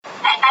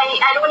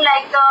I don't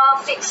like the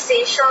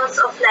fixations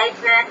of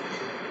life where,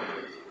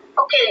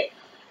 okay,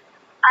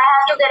 I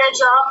have to get a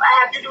job, I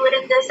have to do it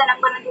in this, and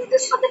I'm going to do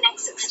this for the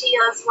next 60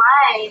 years.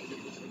 Why?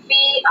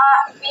 We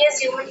as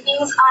human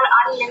beings are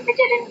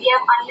unlimited and we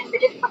have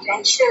unlimited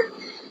potential.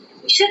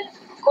 We should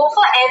go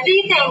for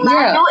everything, man.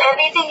 Yeah. Do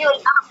everything you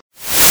love.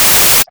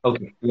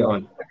 Okay, you're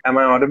on. Am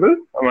I audible?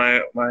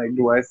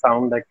 Do I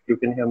sound like you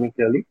can hear me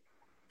clearly?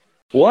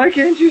 Why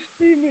can't you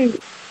see me?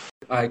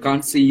 I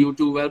can't see you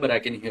too well, but I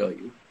can hear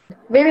you.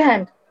 Wave your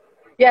hand.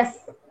 Yes.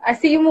 I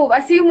see you move.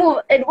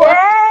 It worked.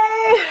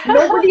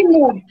 Nobody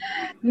moved.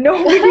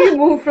 Nobody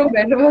moved from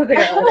wherever they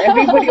are.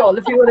 Everybody, all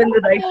of you are in the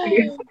right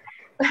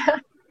place.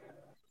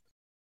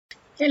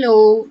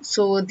 Hello,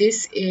 so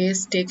this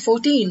is take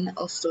 14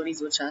 of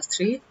Stories with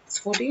Shastri. It's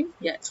 14?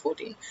 Yeah, it's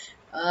 14.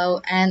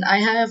 And I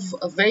have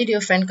a very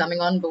dear friend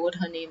coming on board.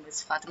 Her name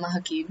is Fatima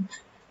Hakim,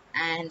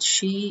 and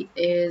she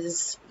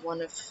is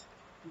one of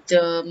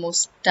the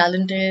most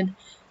talented,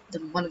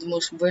 one of the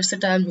most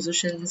versatile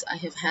musicians I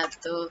have had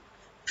the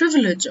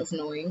privilege of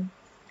knowing.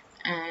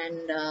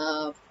 And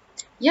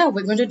yeah,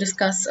 we're going to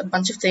discuss a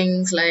bunch of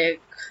things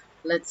like,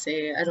 let's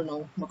say, I don't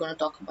know, we're going to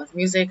talk about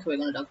music, we're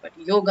going to talk about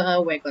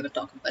yoga, we're going to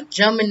talk about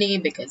Germany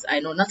because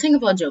I know nothing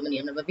about Germany,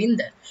 I've never been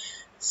there.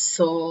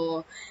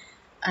 So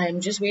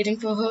I'm just waiting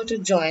for her to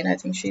join. I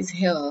think she's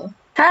here.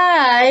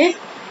 Hi!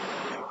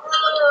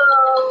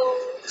 Hello.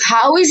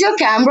 How is your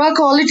camera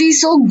quality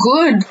so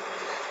good?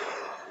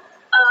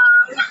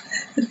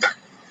 I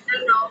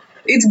don't know.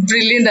 It's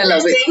brilliant, I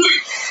love it.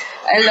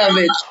 I love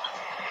it.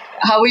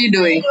 How are you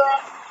doing?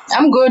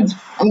 I'm good.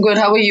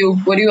 How are you?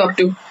 What are you up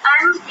to?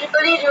 I'm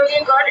really,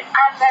 really good.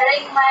 I'm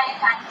wearing my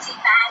fancy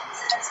pants,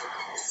 as you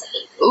can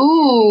see.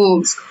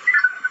 Ooh.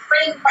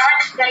 Putting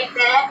back right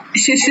there.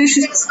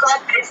 Everything's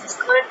good. This is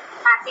good.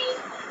 Happy.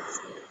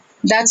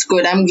 That's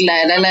good. I'm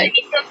glad. I like.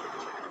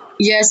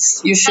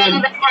 Yes, you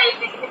should.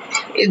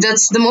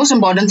 That's the most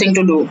important thing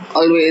to do,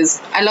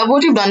 always. I love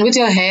what you've done with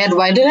your hair.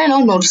 Why did I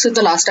not notice it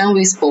the last time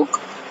we spoke?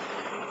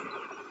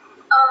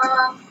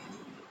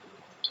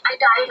 I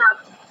dyed up.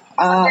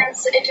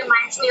 Sometimes it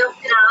reminds me of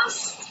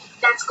grass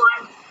that's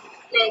gone,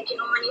 like,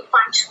 when you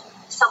punch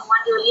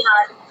someone really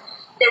hard,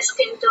 their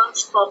skin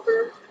turns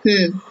purple.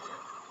 It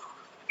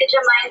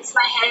reminds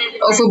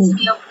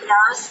me of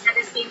grass that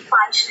is being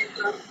punched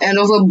into. And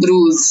of a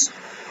bruise.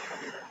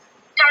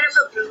 Kind of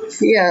a bruise.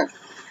 Yeah.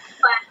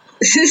 But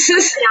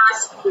grass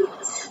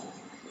bruise.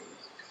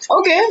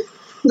 Okay.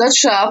 That's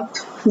sharp.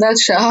 I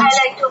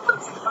like to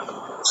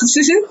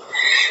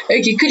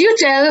Okay, could you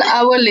tell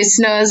our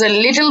listeners a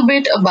little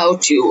bit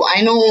about you?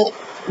 I know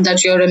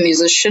that you're a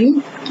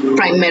musician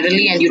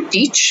primarily and you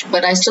teach,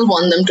 but I still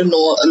want them to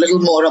know a little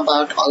more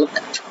about all of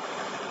that.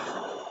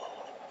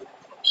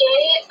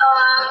 Okay,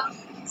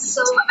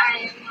 so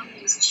I am a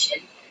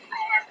musician. I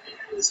have been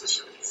a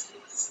musician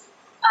since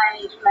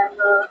I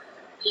remember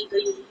being a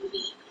young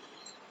baby.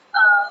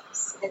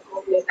 Let's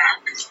go way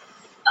back.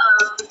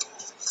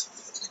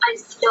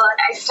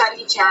 I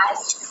study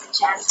jazz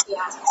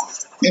piano.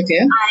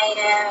 Okay. I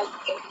have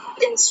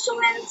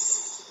instruments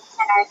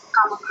and I've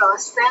come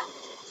across them.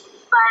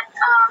 But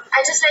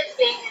I just like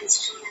playing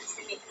instruments,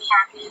 they make me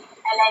happy.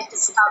 I like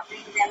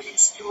discovering them,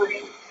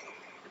 exploring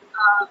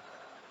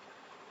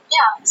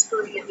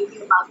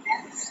everything about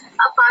them.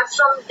 Apart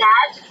from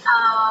that,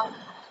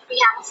 we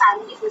have a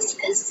family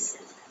business.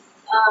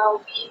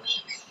 We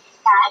make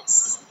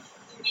bags,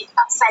 we make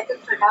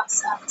upcycled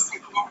products out of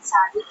second-hand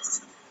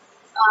sarees.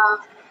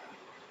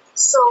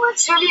 So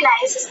it's really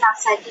nice, it's an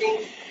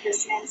upcycling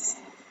business.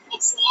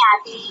 Makes me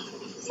happy.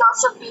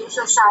 Lots of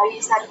beautiful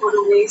sarees that go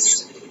to waste.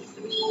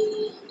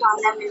 We turn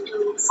them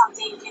into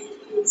something you can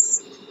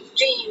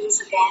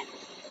reuse again.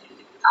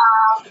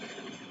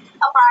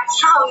 Apart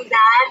from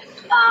that,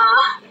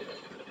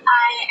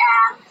 I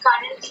am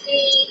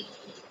currently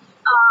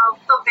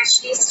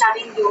professionally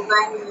studying yoga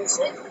and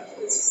music,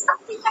 which is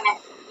something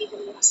connected me the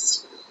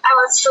most. I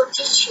also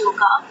teach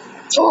yoga.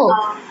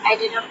 I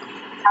did a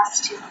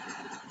class too.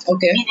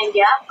 Okay. In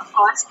India, of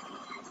course.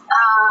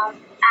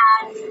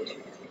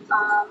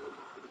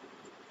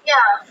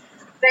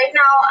 Right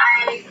now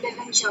I live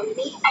in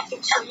Germany. I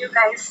can show you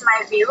guys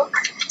my view.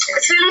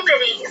 It's really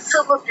pretty. It's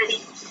super pretty.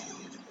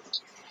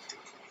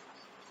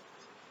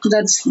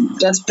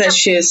 That's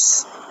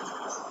precious.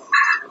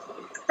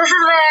 This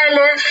is where I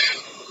live.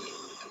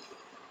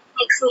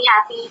 Makes me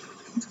happy.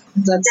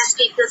 There's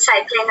people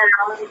cycling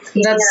around.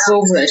 That's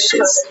so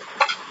precious.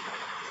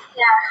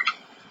 Yeah.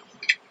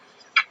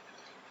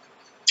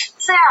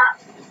 So yeah,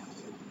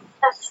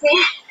 that's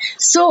me.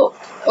 So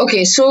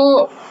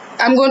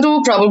I'm going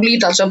to probably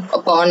touch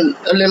upon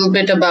a little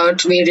bit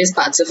about various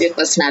parts of your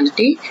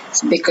personality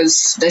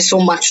because there's so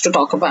much to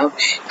talk about.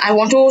 I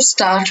want to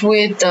start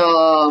with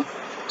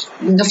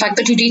the fact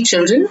that you teach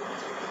children.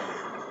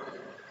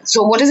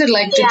 So what is it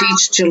like to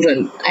teach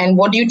children, and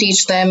what do you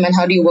teach them, and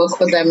how do you work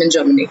with them in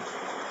Germany?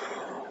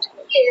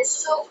 Okay,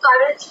 so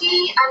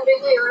currently I'm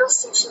doing a year of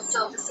social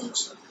service in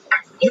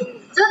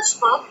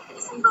Würzburg,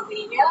 it's in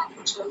Bavaria,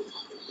 in Germany.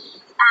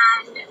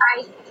 And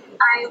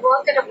I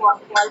work at a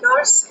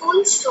Waldorf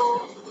school,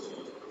 so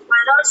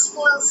Waldorf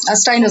schools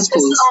Steiner focus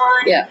schools.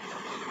 on Yeah.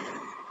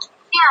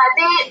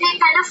 they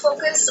kind of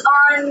focus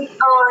on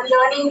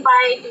learning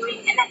by doing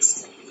and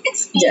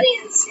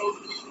experiencing,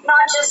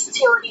 not just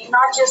theory,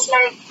 not just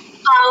like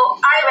how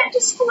I went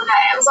to school.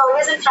 I was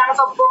always in front of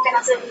a book and I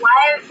was like,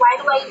 why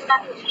do I even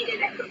have to read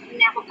it? I could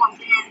never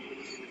comprehend.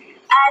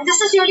 And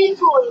this is really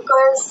cool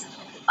because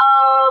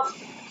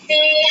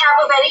they have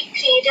a very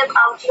creative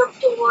outlook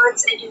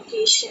towards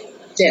education,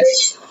 Yes.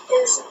 which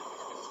is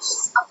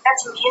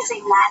that's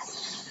amazing, man.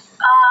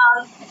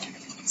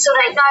 So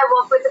right now I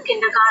work with the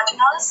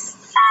kindergarteners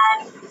and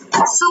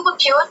super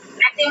cute.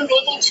 I think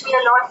they teach me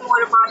a lot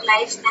more about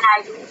life than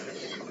I do.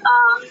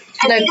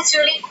 I think it's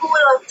really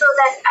cool also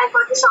that I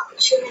got this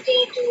opportunity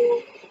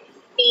to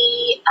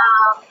be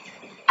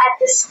at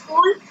this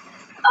school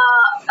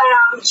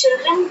around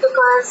children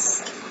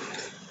because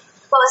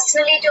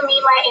personally to me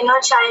my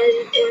inner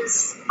child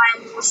is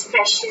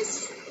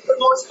the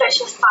most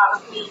precious part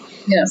of me.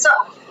 Yeah. So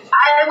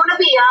I want to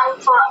be young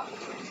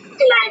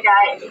till I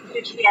die.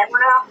 Literally, I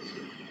want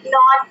to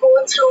not go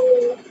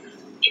through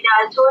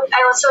adulthood.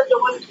 I also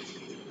don't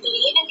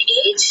believe in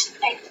age.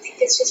 I think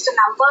it's just a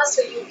number,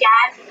 so you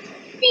can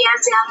be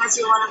as young as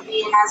you want to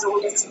be and as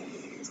old as you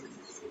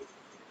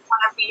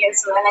want to be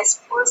as well. I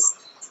suppose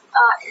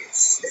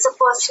it's a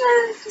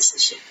personal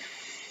decision.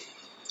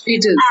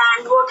 It is.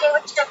 And working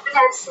with children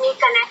helps me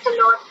connect a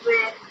lot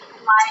with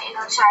my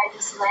inner child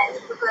as well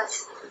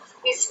because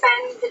we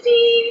spend the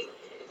day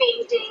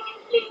painting and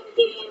playing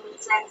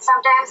games, and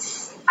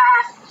sometimes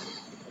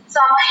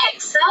I'm a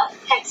hexer.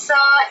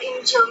 Hexer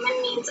in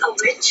German means a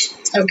witch.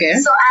 Okay.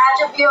 So I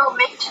have to be a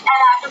witch and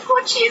I have to go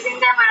chasing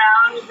them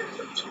around the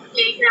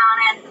playground,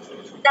 and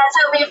that's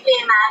how we play,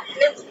 man.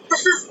 And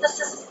this is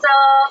the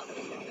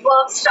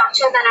work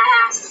structure that I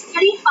have. It's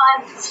pretty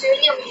fun. It's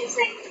really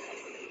amazing.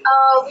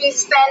 We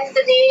spend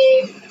the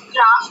day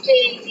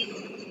crafting.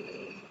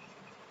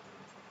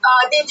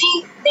 They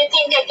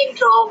think I can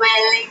draw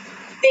well. Like,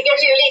 they get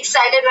really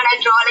excited when I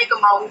draw like a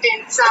mountain.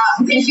 So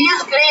it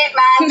feels great,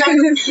 man. But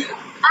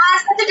I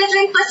have such a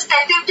different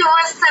perspective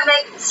towards them.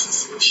 Like,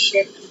 oh,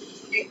 shit,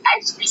 like, I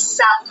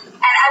suck.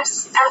 And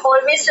I'm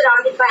always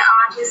surrounded by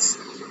artists.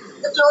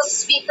 The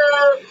closest people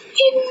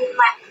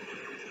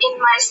in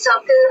my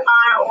circle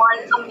are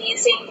all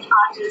amazing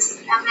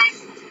artists. I'm like,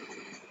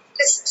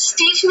 just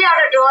teach me how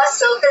to draw a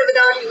circle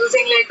without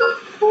using like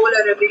a bowl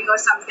or a ring or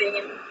something,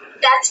 and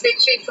that's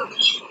victory for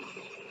me.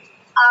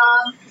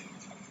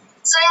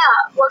 So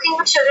yeah, working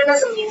with children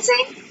is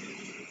amazing.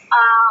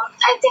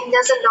 I think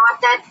there's a lot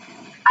that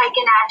I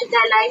can add to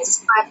their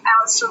lives, but I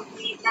also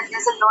believe that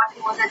there's a lot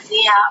more that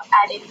they are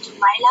adding to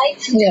my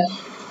life. Yeah.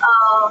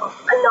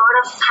 A lot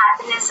of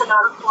happiness, a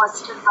lot of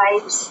positive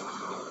vibes.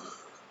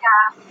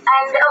 Yeah,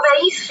 and a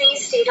very free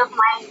state of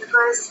mind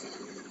because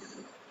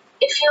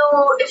if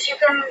you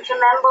can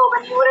remember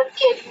when you were a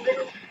kid, you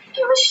didn't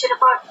give a shit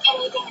about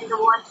anything in the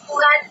world.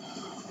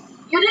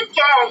 You didn't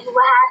care. You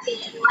were happy.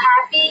 You were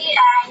happy,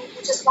 and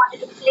you just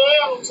wanted to play,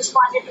 and you just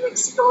wanted to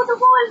explore the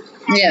world.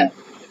 And, Yeah.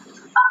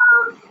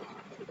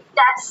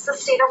 that's the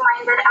state of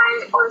mind that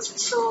I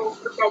also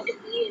would like to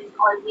be in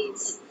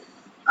always.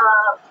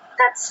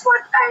 That's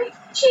what I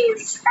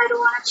chase. I don't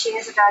want to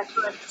chase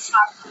adulthood. It's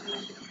not for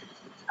me.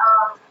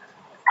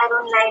 I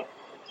don't like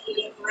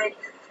dealing with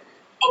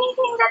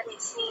anything that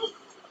makes me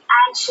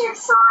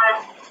anxious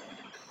or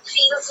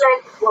feels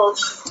like work.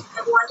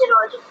 I want it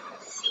all to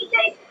feel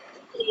like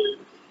play.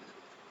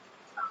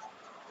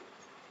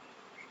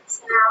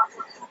 So now,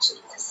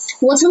 changes.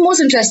 What's the most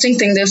interesting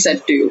thing they've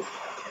said to you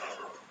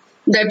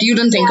that you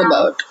didn't think Yeah.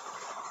 about?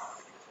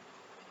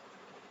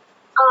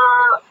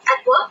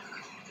 At work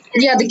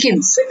Yeah, the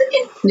kids. with the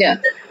kids. Yeah.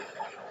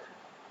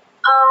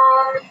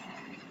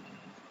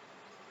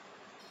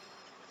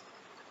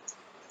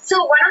 So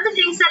one of the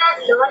things that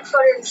I've learned,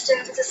 for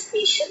instance, is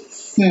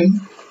patience. Hmm.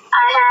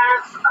 I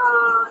have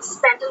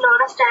spent a lot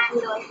of time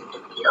learning to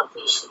be a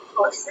patient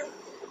person,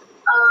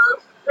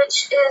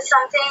 which is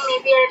something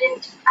maybe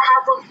I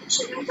have worked with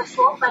children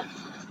before, but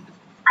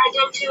I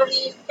didn't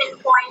really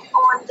pinpoint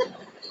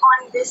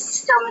on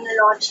this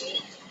terminology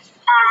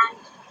and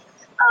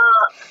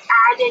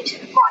add it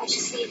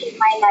consciously to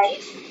my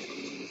life.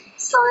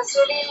 So it's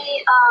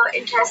really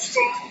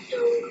interesting to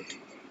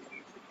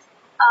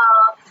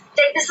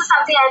this is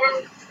something I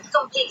didn't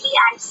completely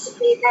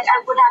anticipate, that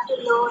I would have to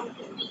learn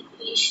to be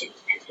patient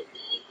and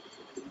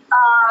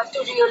to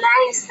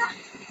realize that,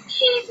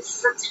 hey, this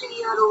is a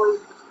 3-year-old.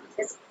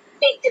 There's a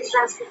big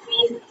difference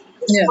between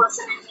this Yeah.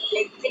 person and me.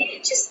 Like they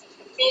just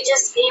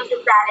came to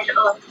planet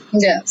Earth.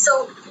 Yeah. So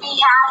we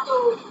have to.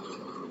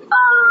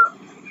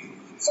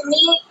 For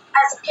me,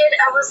 as a kid,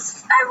 I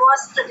was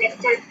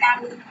protected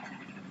and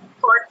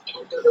got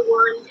into the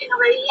world in a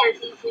very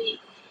healthy way.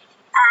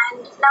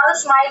 And now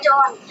it's my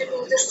turn to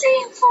do the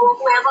same for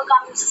whoever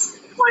comes,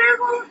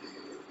 whatever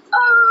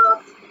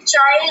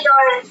child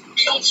or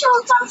creature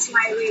comes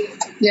my way.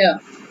 Yeah.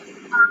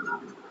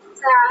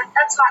 So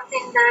that's one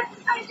thing that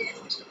I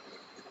didn't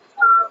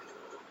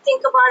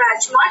think about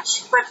as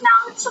much, but now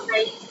it's a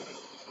very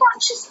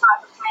conscious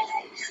part of my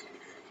life.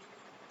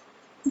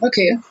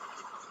 Okay.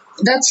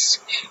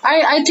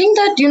 I think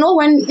that,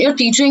 when you're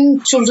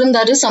teaching children,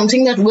 that is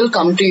something that will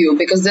come to you,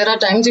 because there are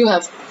times you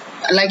have,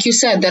 like you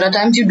said, there are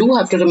times you do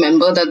have to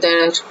remember that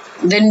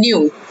they're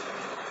new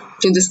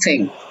to this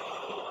thing.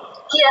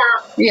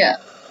 Yeah, Yeah.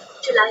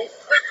 to life.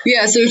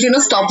 Yeah, so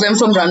stop them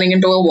from running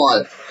into a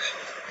wall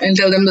and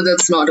tell them that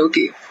that's not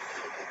okay.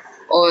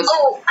 Or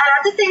Oh,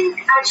 another thing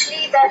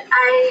actually that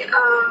I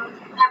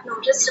have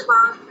noticed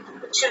about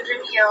the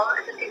children here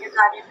at the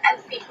kindergarten and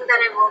the people that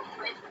I work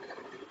with,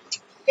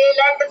 they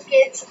let the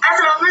kids, as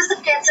long as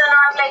the kids are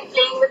not like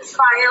playing with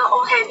fire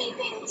or heavy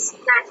things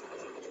that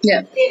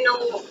yeah, they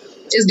know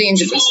it's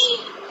dangerous.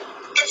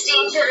 it's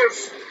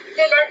dangerous,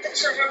 they let the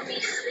children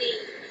be free.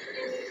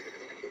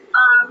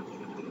 And,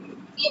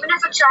 even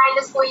if a child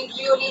is going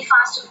really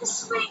fast on the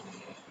swing,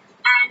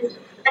 and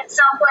at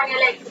some point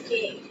you're like,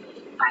 okay,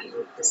 I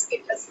hope this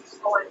kid doesn't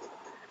fall.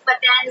 But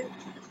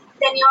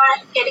then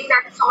you're getting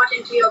that thought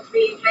into your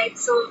brain, right?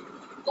 So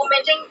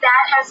omitting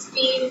that has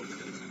been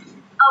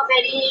a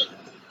very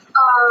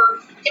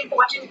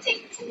important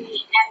thing for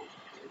me, and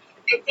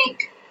I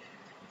think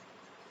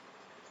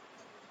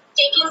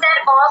taking that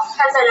off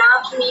has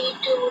allowed me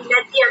to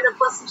let the other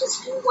person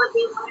just do what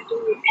they want to do,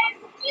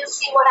 and we'll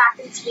see what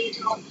happens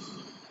later.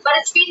 But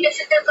it's been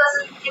difficult because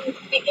in the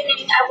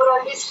beginning I would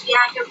always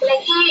react. I'd be like,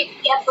 hey,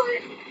 careful.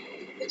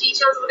 The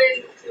teachers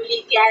wouldn't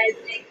really care.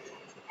 It's like,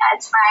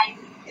 that's fine,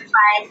 you're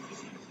fine.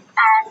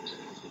 And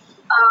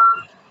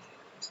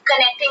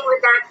connecting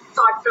with that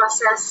thought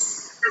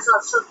process has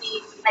also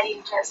been very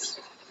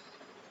interesting.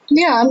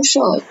 Yeah, I'm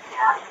sure.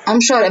 Yeah.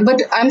 I'm sure,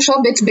 but I'm sure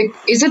it's big.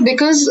 Is it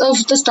because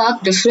of the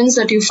stark difference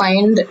that you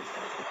find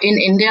in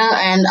India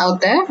and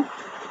out there,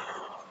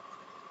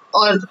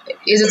 or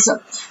is it?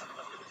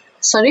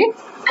 Sorry.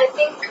 I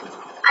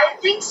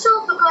think so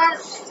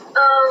because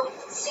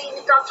see,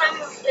 we come from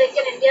like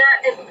in India,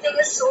 everything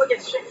is so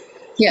different.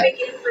 Yeah. To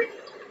begin with.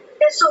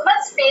 There's so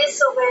much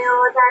space over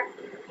here that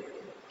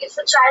if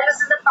a child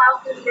is in the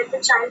park, we'll let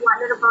the child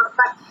wander about.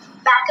 But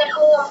back at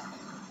home,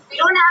 we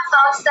don't have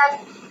parks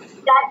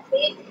that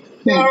big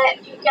where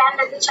you can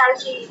let the child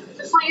play.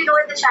 Before you know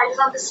it, the child is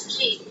on the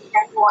street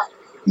and what.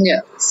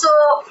 Yeah. So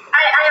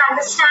I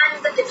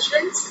understand the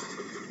difference.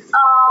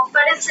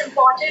 But it's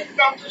important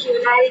then to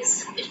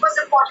realize, it was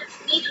important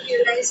for me to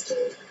realize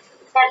too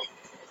that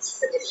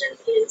it's a different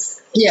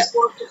place. Yeah. It's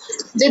work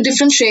different. They're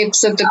different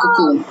shapes of the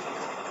cocoon,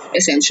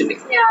 essentially.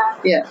 Yeah.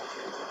 Yeah.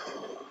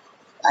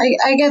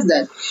 I get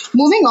that.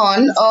 Moving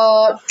on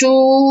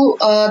to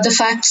the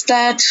fact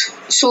that,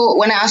 so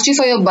when I asked you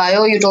for your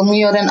bio, you told me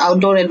you're an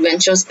outdoor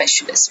adventure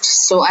specialist.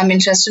 So I'm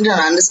interested in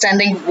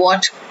understanding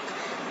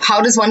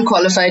how does one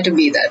qualify to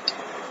be that?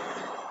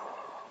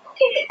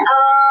 Okay.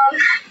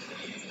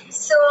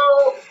 So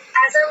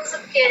as I was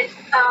a kid,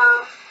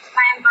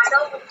 my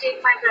mother would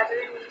take my brother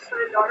and me for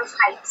a lot of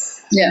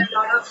hikes. Yeah. A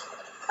lot of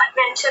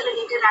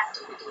adventure-related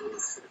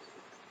activities.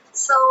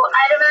 So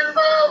I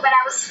remember when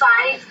I was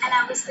 5 and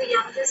I was the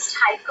youngest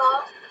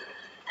hiker,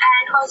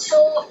 and also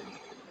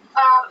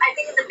I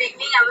think in the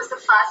beginning I was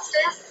the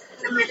fastest.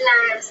 In the middle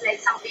I was like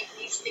some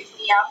babies picked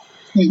me up,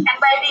 and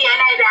by the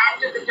end I ran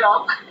to the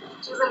top,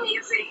 which was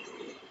amazing.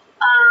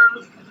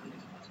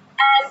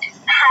 And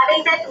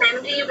having that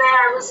memory where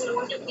I was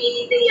known to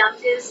be the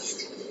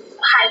youngest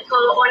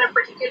hiker on a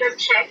particular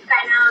trek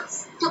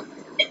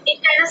it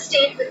kind of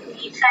stayed with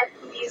me. It felt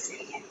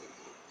amazing.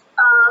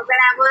 When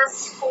I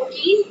was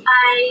 14,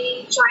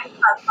 I joined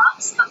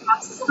Pugmarks.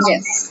 Pugmarks is an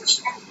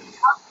organization in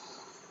India,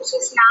 which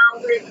is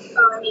now with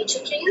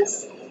Nature Trails.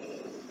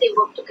 They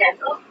work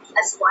together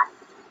as one.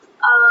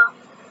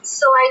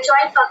 So I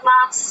joined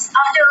Pugmarks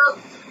after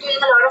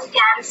doing a lot of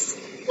camps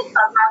with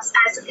Pugmarks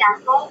as a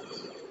camper.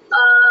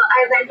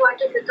 I went on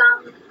to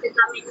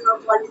becoming a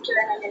volunteer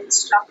and an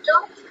instructor.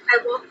 I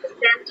worked with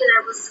them till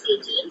I was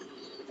 18.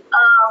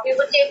 We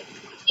would take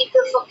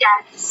people for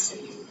camps.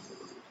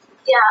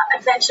 Yeah,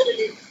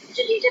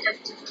 adventure-related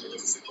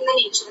activities in the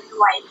nature, in the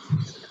wild.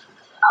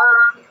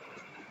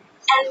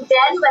 And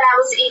then when I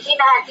was 18,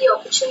 I had the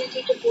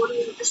opportunity to go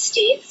to the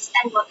States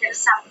and work at a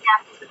summer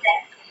camp over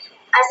there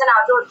as an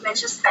outdoor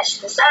adventure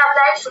specialist. I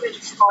applied for it,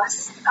 of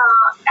course,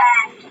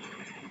 and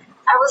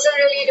I wasn't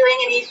really doing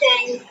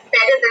anything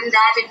better than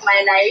that in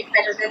my life,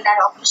 better than that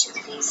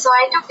opportunity. So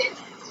I took it.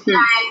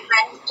 I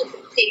went to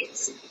the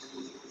States.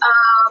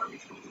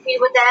 We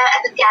were there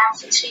at the camp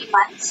for 3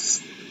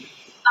 months.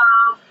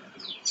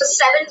 For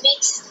 7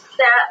 weeks,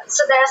 there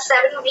are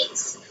 7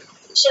 weeks.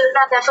 Children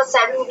are there for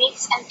 7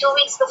 weeks, and 2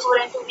 weeks before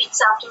and 2 weeks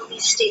after we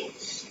stay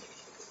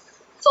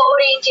for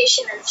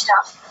orientation and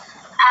stuff.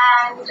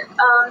 And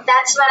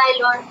that's when I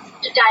learned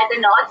to tie the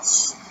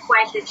knots,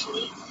 quite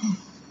literally.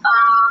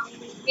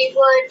 We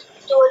would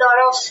do a lot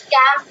of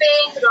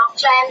camping, rock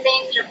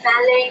climbing,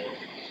 rappelling,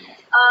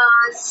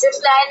 zip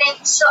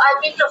lining. So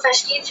I've been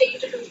professionally trained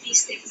to do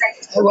these things. I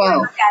can go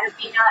on a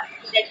carabiner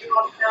and let you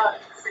off the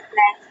zip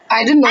line.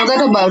 I didn't know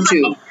that about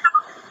you.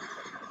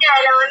 Yeah,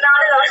 I know. Not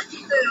a lot of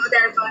people know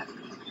that about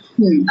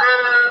me.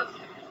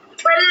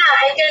 But yeah,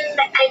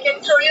 I can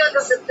throw you on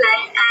the zip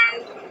line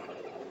and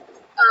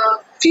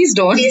please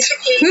don't.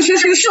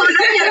 basically show them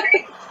your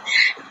leg.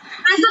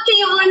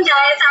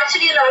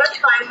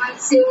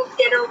 you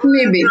get over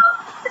Maybe. the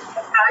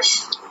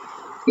crush.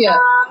 Yeah.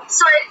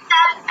 So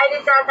I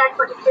did that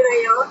particular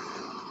year.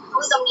 It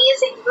was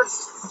amazing. It was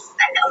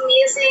an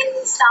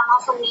amazing summer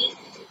for me.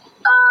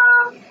 I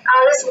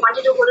always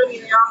wanted to go to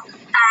New York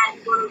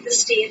and go to the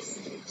States,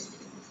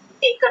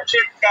 take a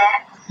trip there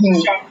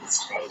with friends,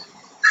 right?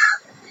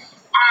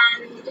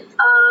 And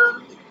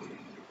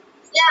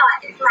yeah,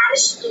 I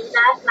managed to do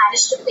that,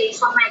 managed to pay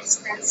for my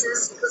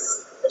expenses. It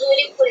was a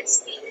really cool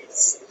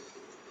experience.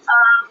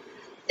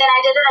 Then I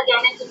did it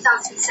again in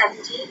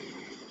 2017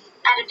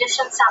 at a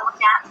different summer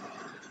camp.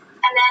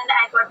 And then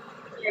I got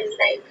really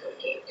like,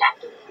 okay, time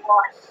to move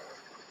on.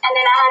 And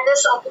then I had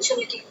this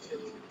opportunity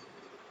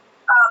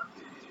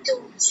to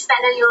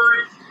spend a year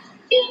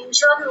in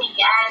Germany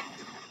and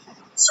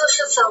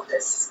social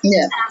service.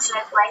 Yeah. And I was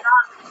like, why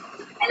not?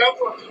 I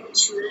like working with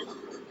children.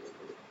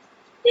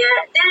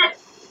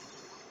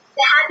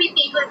 They're happy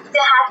people,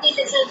 they're happy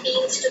little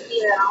beings to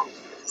be around.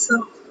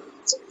 So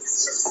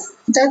it's just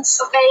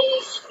That's a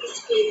very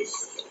free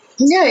space.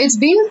 Yeah, it's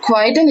been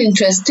quite an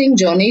interesting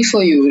journey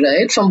for you,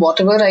 right? From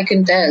whatever I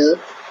can tell,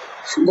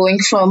 going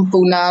from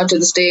Pune to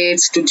the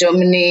States to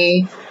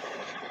Germany,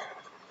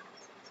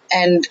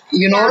 and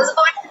Yeah, I was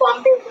going to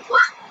Bombay before.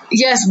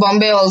 yes,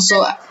 Bombay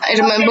also. I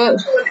remember.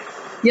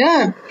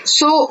 Yeah.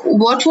 So,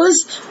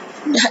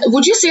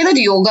 would you say that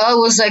yoga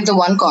was like the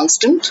one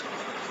constant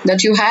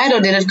that you had,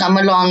 or did it come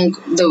along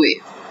the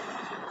way?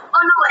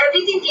 Oh no,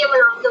 everything came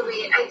along the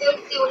way. I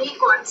think the only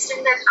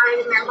constant that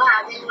I remember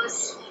having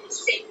was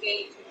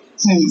singing.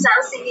 So I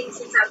was singing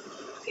since I was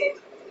a kid.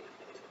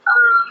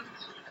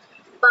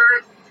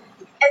 But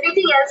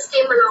everything else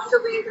came along the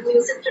way. The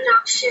music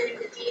production,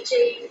 the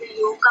DJing, the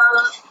yoga,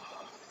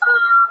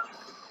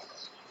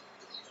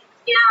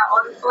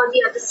 all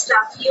the other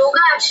stuff. Yoga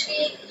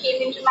actually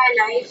came into my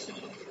life,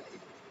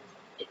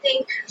 I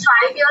think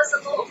 5 years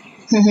ago,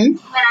 Mm-hmm.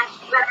 when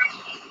I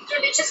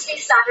religiously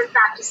started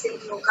practicing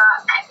yoga.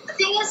 And the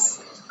thing is,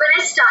 when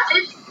I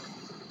started,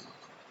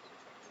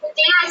 the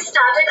day I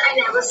started, I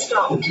never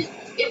stopped.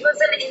 It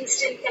was an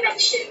instant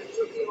connection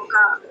with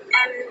yoga.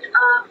 And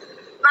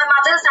my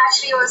mother's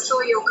actually also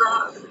a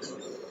yoga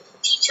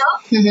teacher.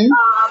 Mm-hmm.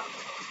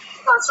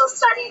 Also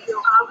studied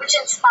yoga, which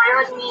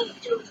inspired me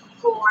to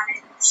go on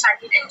and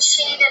study it. And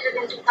she did it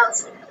in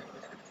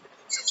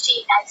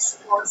 2015, I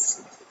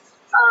suppose.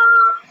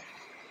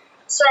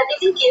 So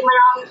everything came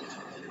around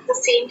the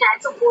same time.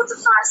 So both of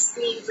us,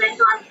 we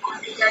went on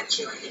that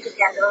journey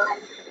together.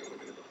 And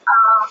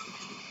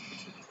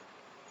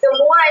the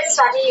more I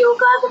study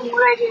yoga, the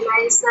more I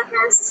realize that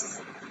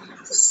there's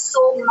just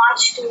so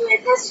much to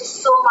it. There's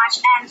just so much.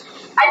 And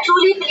I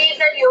truly believe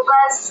that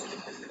yoga's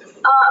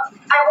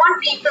I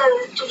want people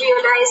to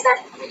realize that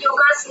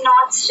yoga is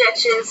not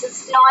stretches.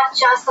 It's not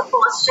just the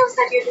postures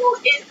that you do.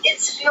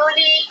 It's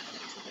really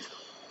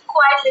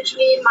quite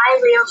literally my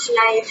way of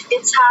life.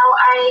 It's how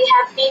I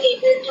have been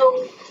able to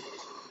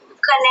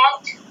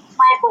connect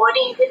my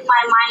body with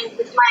my mind,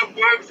 with my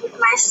breath, with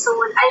my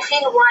soul. I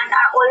feel one.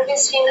 I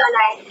always feel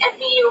alive.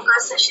 Every yoga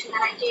session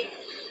that I take,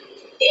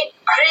 it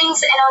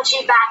brings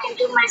energy back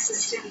into my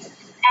system.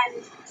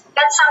 And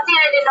that's something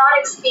I did not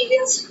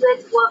experience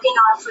with working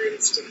out, for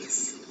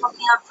instance.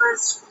 Working out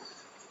was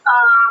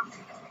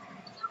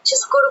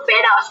just go to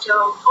bed after,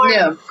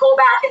 or go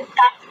back and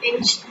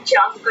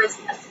jump, because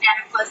that's the kind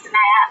of person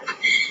I am.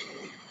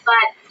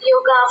 But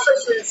yoga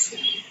fulfills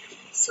me,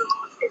 so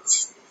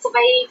it's a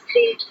very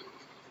great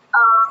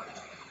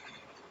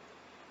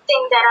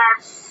thing that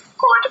I've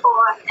caught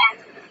on, and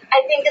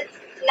I think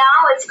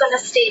now it's gonna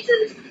stay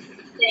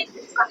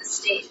it's gonna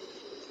stay.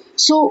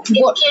 So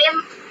It what?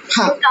 came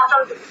from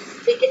the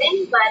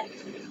beginning, but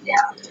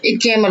yeah,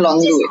 It came along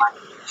the way. on.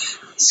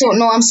 So,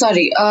 no, I'm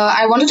sorry.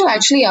 I wanted to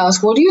actually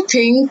ask, what do you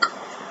think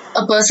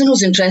a person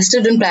who's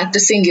interested in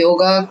practicing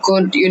yoga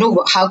could,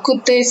 how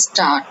could they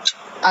start?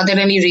 Are there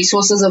any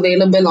resources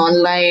available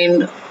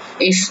online?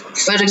 If,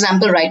 for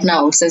example, right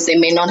now, since they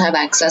may not have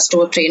access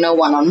to a trainer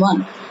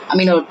one-on-one, I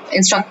mean, an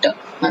instructor,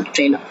 not a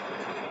trainer.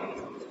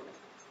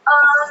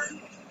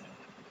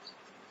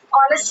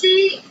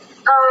 Honestly,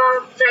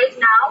 right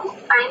now,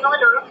 I know a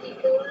lot of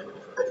people,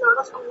 a lot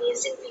of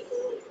amazing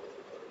people,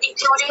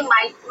 including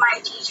my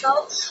teacher,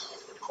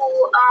 who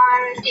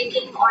are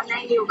taking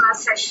online yoga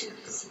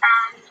sessions.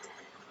 And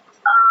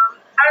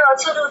I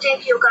also do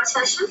take yoga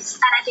sessions,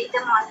 and I take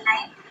them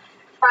online.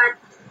 But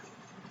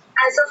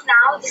as of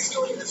now, the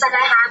students that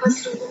I have are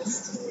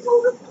students who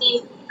go with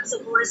me as a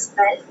as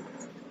well.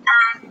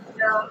 And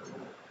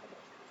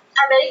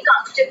I'm very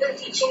comfortable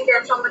teaching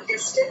them from a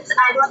distance.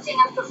 I don't think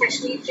I'm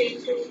professionally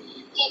trained to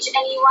teach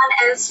anyone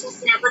else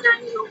who's never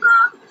done yoga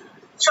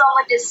from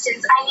a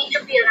distance. I need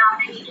to be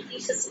around. I need to be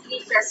physically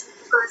present,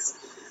 because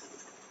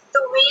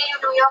the way you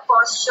do your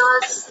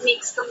postures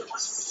makes the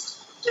most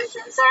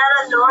difference. There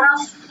are a lot of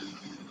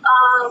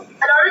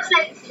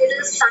like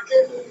little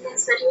subtle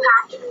movements that you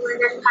have to do and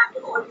that you have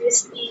to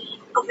always be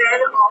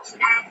aware of.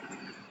 And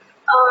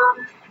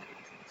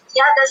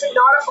there's a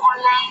lot of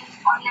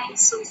online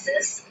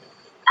sources,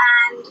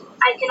 and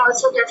I can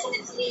also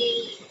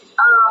definitely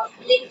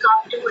link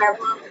up to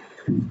whoever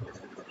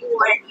you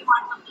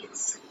want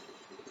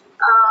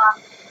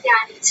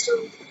needs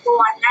to go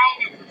online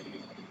and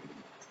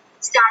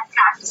start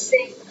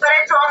practicing. But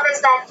I promise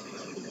that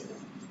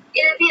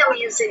it'll be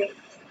amazing.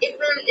 It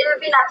will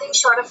be nothing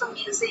short of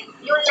amazing.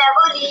 You'll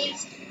never leave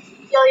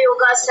your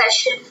yoga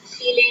session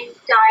feeling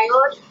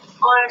tired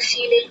or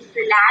feeling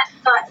relaxed,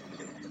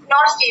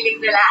 not feeling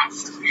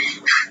relaxed.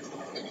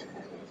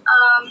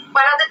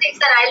 One of the things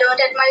that I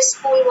learned at my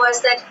school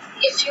was that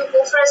if you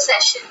go for a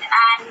session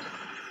and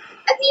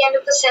at the end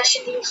of the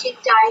session you feel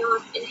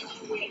tired in any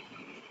way,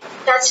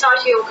 that's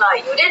not yoga.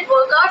 You did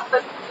work out,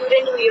 but you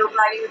didn't do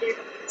yoga. You did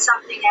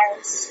something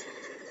else.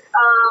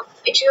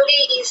 It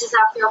really eases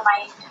up your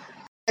mind.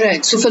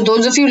 Right. So for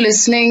those of you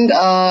listening,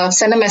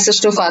 send a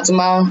message to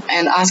Fatima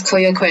and ask for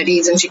your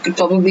queries, and she could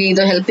probably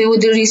either help you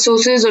with the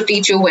resources or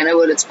teach you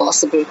whenever it's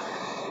possible.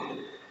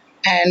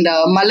 And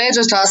Malay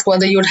just asked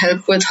whether you'd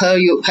help with her,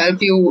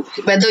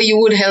 whether you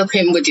would help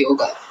him with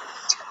yoga,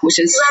 which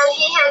is Well,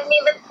 he helped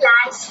me with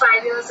plants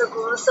 5 years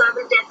ago, so I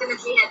will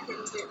definitely help him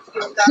with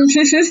yoga.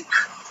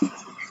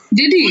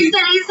 Did he? He's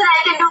the reason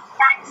I can do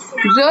plants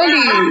now.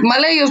 Really?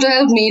 Malay, you have to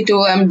help me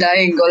too. I'm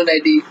dying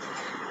already.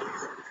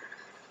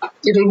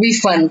 It'll be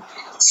fun.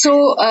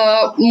 So,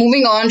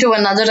 moving on to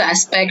another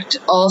aspect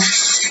of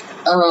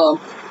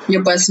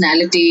your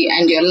personality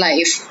and your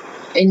life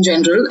in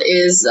general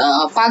is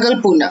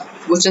Pagal Puna,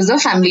 which is a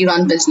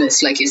family-run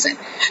business, like you said.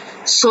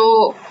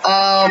 So,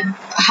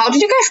 how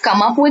did you guys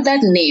come up with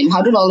that name?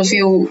 How did all of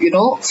you,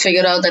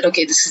 figure out that,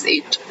 okay, this is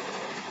it?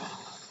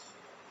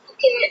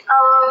 Okay,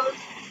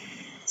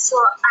 so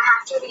I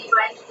have to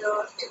rewind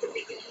to the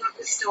beginning of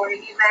the story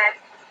where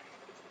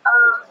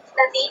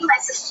Nadine, my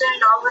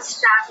sister-in-law,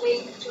 was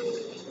traveling to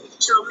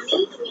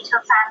Germany to meet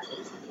her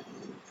family.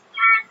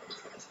 And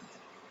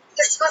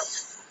this was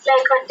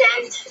like her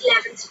 10th,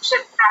 11th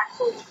trip back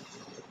home.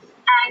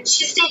 And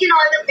she's taken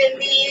all the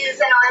bindis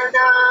and all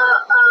the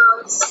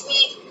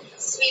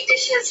sweet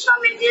dishes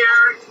from India,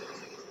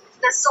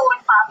 the son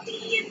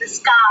papdi and the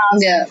scarf.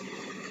 Yeah.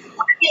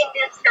 All the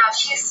Indian stuff.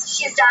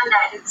 She's done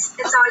that.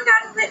 It's all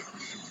done with.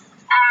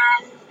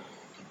 And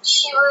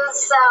she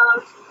was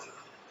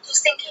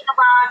just thinking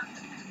about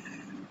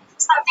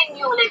something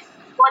new, like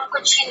what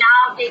could she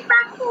now take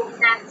back home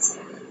that's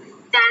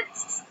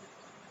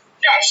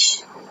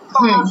fresh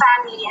for her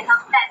family and her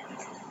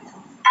friends.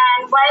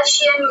 And while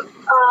she and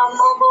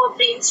Mo were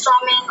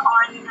brainstorming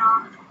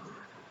on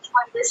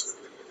this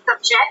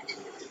subject,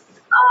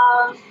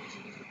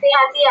 they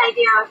had the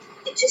idea.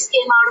 It just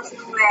came out of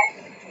nowhere.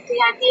 They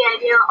had the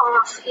idea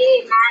of, hey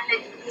man,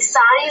 like these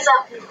saris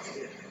are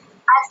beautiful.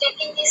 I've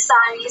taken these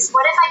saris.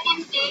 What if I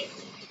can take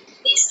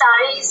these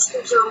saris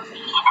to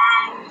Germany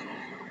and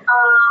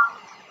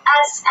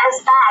as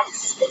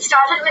bags? It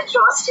started with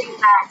drawstring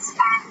bags,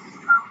 and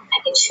I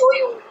can show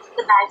you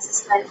the bags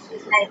as well if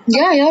you'd like.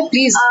 Yeah,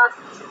 please.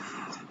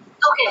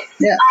 Okay.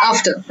 Yeah,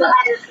 after. Yeah.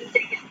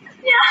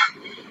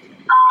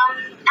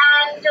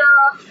 And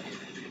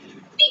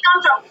we come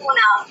from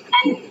Pune,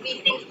 and we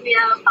think we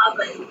are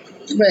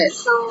Pagal. Right.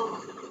 So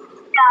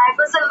yeah,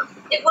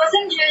 it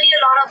wasn't really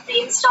a lot of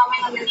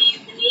brainstorming on the name.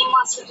 The name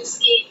also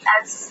just came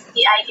as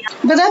the idea.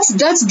 But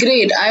that's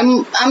great.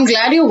 I'm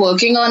glad you're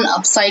working on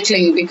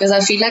upcycling, because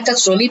I feel like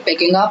that's really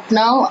picking up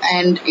now,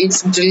 and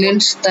it's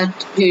brilliant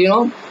that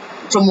you're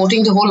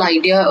promoting the whole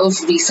idea of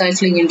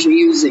recycling and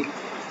reusing.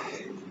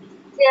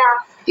 Yeah.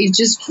 It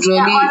just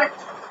really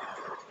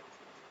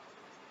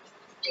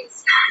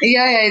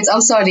Please.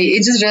 I'm sorry.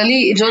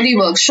 It really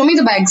works. Show me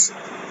the bags.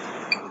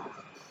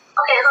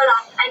 Okay, hold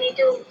on. I need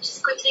to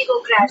just quickly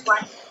go grab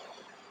one.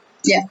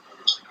 Yeah.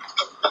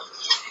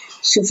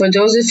 So for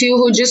those of you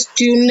who just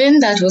tuned in,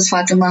 that was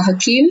Fatima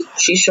Hakim.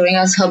 She's showing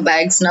us her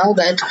bags now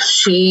that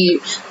she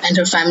and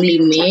her family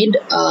made.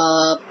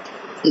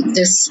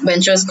 This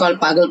venture is called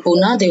Pagal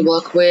Puna. They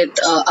work with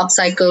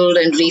upcycled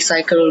and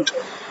recycled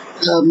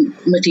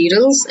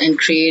materials and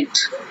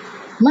create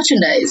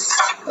merchandise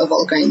of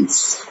all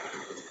kinds.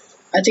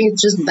 I think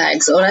it's just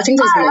bags, or I think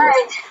there's more.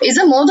 Right. Is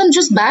there more than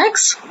just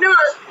bags? No.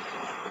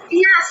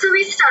 Yeah, so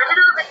we started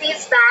off with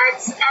these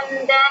bags,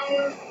 and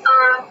then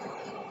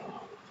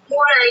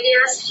more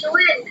ideas flew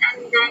in,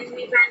 and then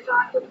we went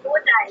on to bow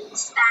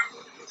ties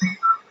and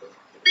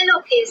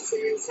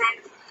pillowcases,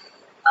 and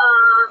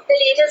the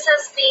latest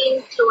has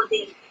been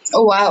clothing.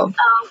 Oh wow!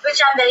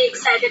 Which I'm very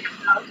excited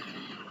about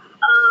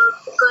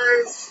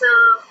because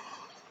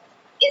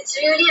it's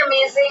really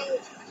amazing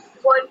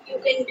what you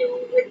can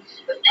do with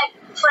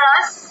for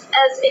us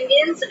as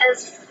Indians,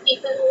 as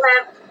people who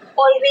have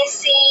always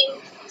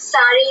seen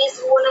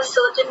saris worn a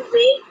certain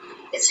way.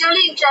 It's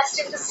really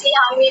interesting to see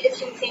how many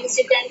different things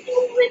you can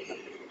do with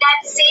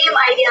that same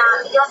idea.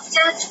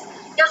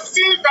 You're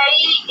still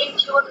very in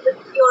tune with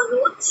your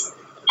roots,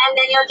 and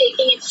then you're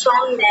taking it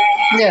from there.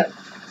 Yeah.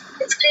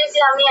 It's crazy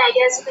how many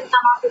ideas you can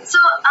come up with. So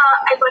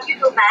I got you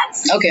 2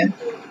 bags. Okay.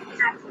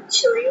 I'll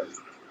show you.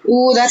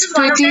 Ooh, that's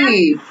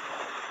pretty.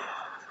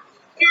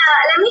 Yeah,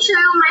 let me show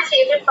you my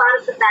favorite part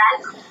of the bag,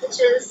 which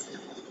is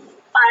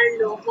our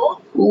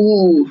logo.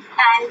 Ooh.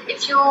 And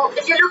if you look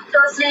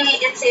closely,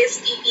 it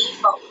says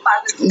PP for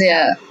Pagal.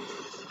 Yeah.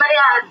 But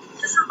yeah,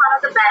 this is one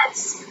of the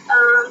bands.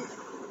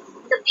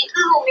 The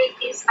people who make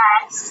these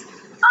bands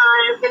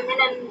are women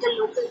in the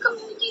local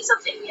communities of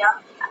India.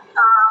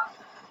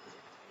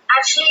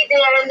 Actually,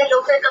 they are in the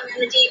local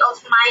community of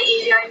my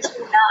area in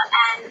Pune,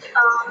 and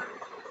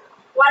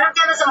one of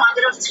them is a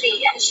mother of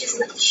three, and she's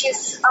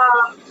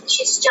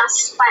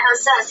just by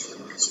herself.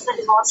 She's a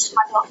divorced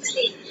mother of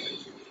three,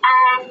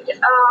 and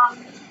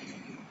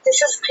this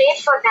is great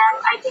for them.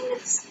 I think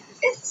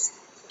it's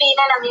been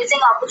an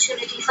amazing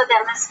opportunity for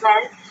them as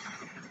well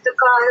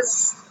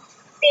because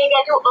they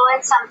get to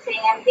earn something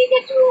and they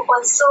get to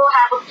also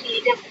have a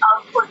creative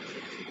output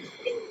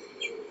in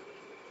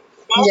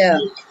their Yeah.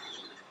 field.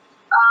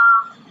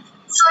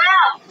 So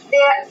yeah,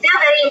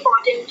 they're very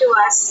important to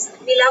us.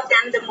 We love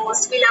them the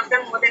most. We love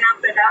them more than our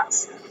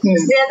products.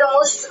 They're the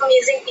most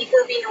amazing people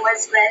we know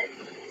as well.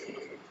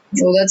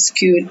 Oh, that's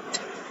cute.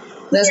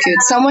 That's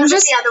cute. Someone Who's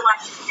just, the other one?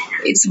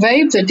 it's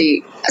very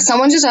pretty.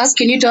 Someone just asked,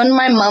 can you turn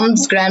my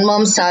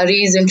grandmom's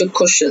saris into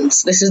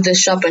cushions? This is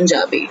Disha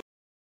Punjabi.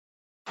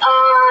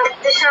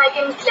 Disha, I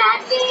can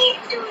gladly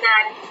do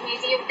that.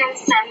 Maybe you can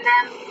send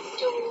them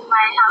to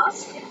my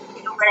house,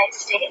 you know, where I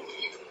stay.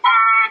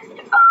 And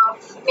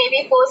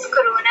maybe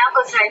post-corona,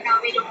 because right now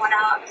we don't want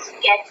to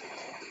get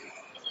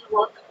any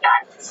work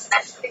done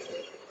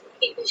specifically.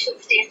 People should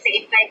stay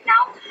safe right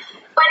now.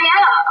 But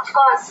yeah, of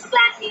course,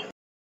 gladly.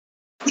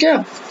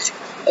 Yeah.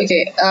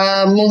 Okay,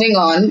 moving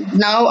on.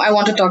 Now I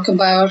want to talk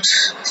about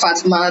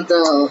Fatima,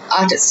 the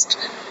artist.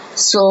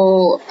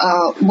 So,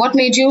 what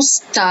made you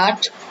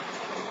start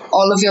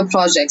all of your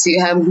projects? You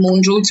have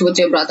Moon Roots with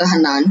your brother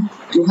Hanan,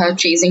 you have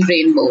Chasing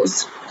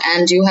Rainbows,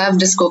 and you have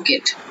Disco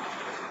Kid.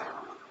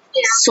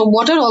 Yeah. So,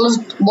 what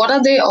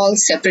are they all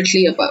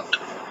separately about?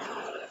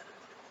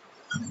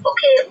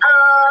 Okay,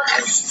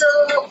 so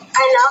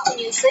I love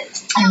music.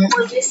 I've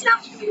always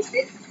loved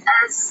music.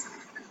 As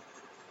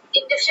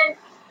in different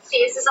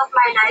phases of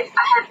my life,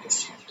 I have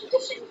listened to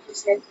different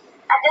music.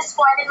 At this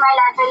point in my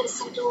life, I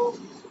listen to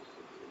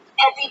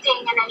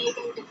everything and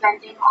anything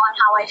depending on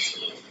how I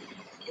feel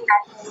in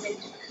that moment.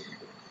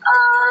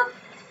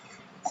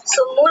 So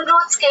Moon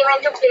Roots came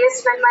into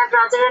place when my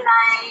brother and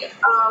I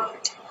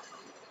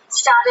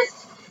started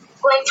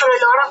going for a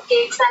lot of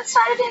gigs and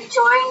started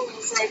enjoying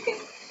music. And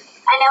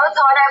I never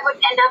thought I would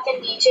end up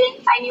in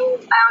DJing. I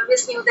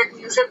always knew that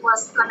music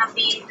was gonna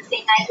be the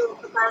thing I do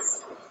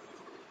because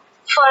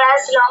for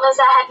as long as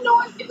I had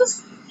known, it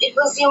was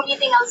the only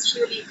thing I was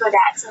really good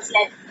at. So I was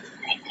like,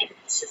 I think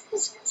this is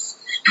business.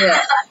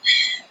 Yeah.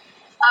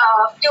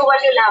 Do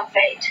what you love,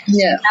 right?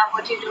 Yeah. Love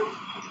what you do.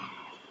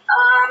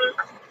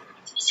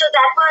 So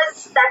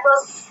that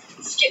was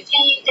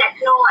strictly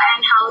techno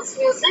and house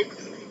music.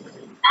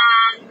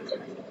 And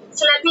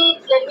so let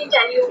me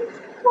tell you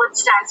what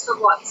stands for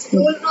what. So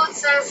Moon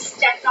Roots is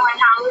techno and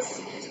house,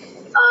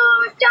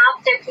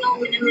 dark techno,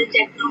 minimal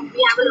techno.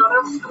 We have a lot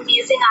of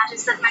amazing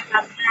artists that my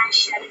brother and I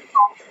share in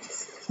common.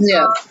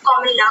 Yeah.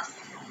 Common love.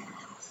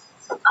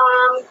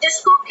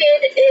 Disco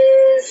Kid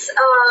is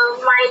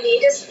my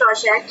latest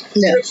project,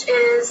 which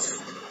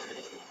is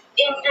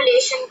in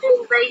relation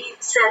to very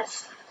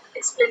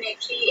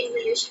self-explanatory in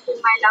relation to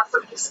my love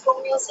for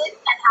disco music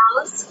and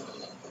house.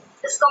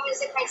 Disco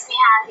music makes me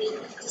happy,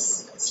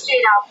 just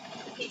straight up.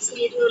 Makes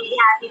me really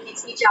happy,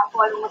 makes me jump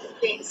all over the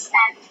place.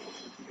 And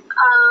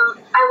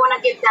I want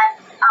to give that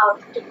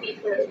out to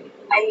people.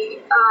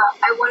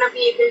 I want to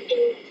be able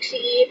to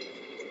create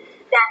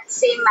that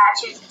same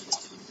magic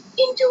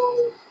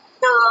into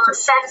the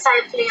sets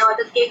I play or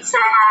the gigs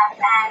I have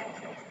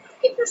and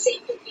give the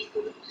same to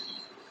people.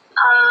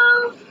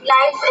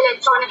 Live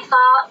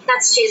electronica,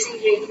 that's Chasing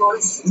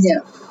Rainbows.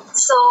 Yeah.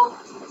 So,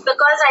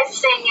 because I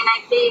sing and I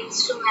play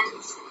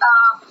instruments,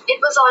 it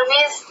was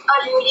always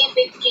a really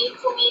big dream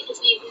for me to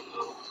be able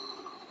to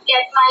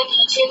get my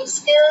DJing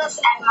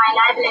skills and my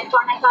live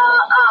electronica,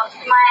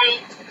 my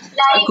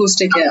live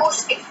Acoustic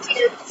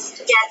skills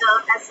together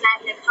as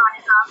live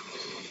electronica.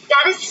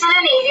 That is still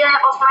an area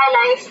of my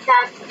life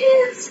that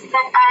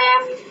I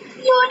am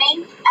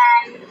learning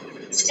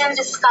and still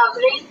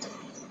discovering.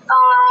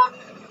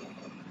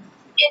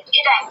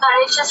 It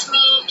encourages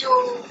me to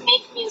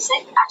make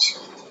music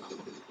actually.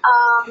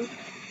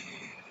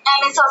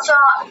 And it's also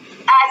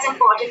as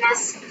important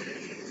as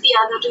the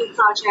other two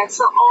projects.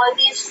 So all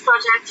these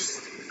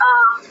projects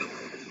are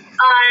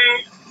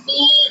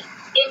me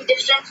in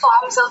different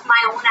forms of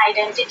my own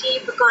identity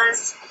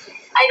because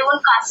I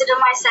don't consider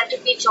myself to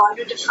be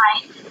genre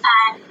defined,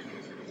 and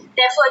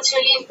therefore it's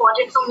really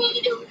important for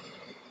me to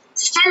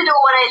still do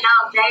what I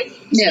love, right?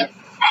 Yeah.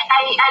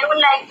 I don't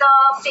like the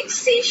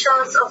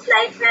fixations of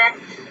life where,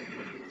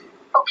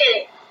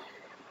 okay,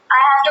 I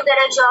have to get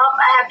a job,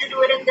 I have to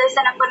do it in this,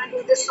 and I'm going to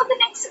do this for the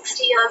next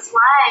 60 years.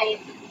 Why?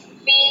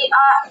 We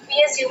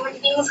as human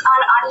beings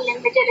are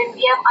unlimited and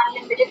we have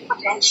unlimited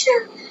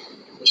potential.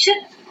 We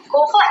should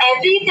go for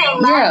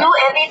everything, man. Yeah. Do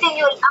everything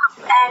you love.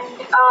 And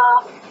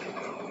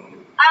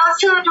I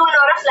also do a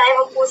lot of live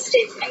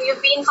acoustic, and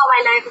you've been for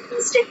my live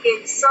acoustic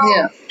gigs. So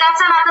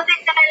that's another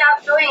thing that I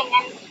love doing.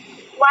 And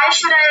why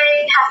should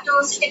I have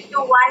to stick to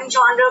one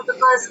genre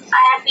because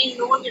I have been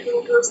known to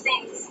do those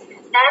things?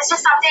 That is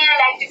just something I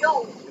like to do.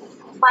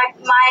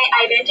 But my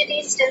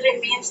identity still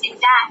remains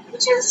intact,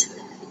 which is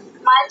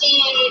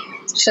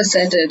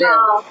Faceted,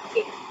 yeah.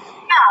 yeah.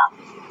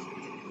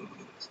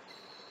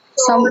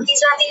 So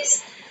these are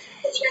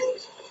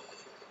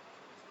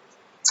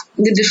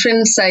the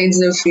different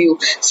sides of you.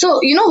 So,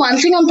 one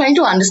thing I'm trying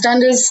to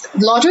understand is a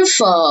lot of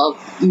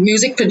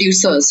music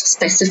producers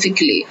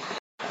specifically.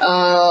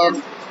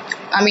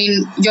 I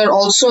mean, you're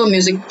also a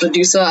music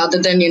producer other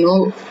than,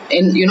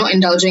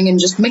 indulging in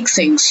just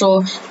mixing.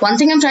 So one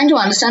thing I'm trying to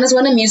understand is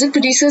when a music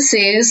producer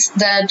says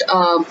that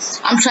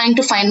I'm trying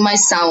to find my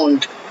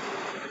sound,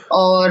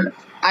 or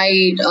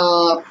I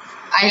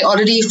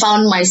already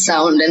found my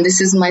sound and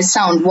this is my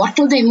sound, what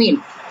do they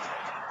mean?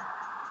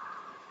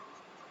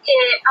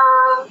 Okay,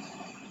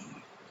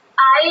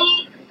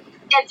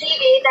 every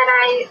day that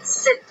I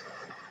sit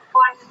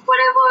on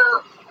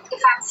whatever,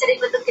 if I'm sitting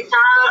with the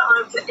guitar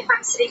or if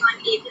I'm sitting on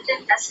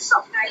Ableton, that's the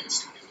software I use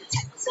to make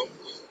music,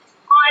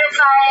 or if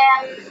I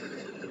am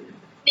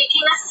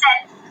making a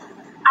set,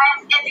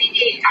 every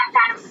day I'm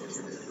kind of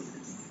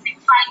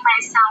find my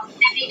sound.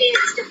 Every day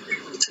it's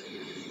different.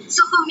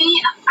 So for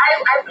me,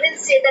 I wouldn't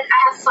say that I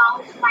have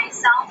found my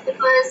sound,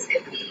 because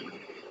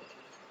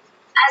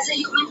as a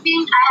human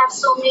being, I have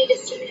so many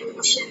different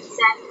emotions,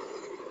 and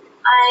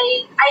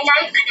I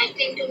like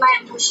connecting to my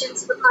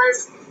emotions,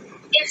 because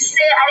if,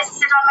 say, I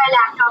sit on my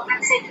laptop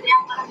and say today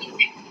I'm gonna make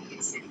techno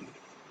music,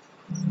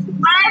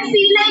 but I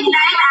feel like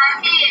live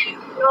ambient,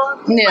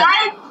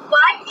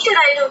 why should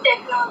I do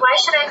techno? Why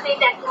should I play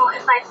techno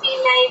if I feel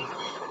like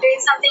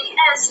doing something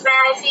else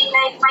where I feel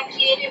like my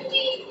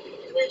creativity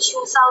will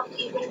choose out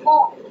even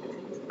more?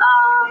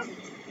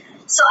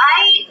 So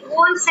I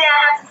won't say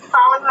I have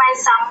found my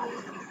sound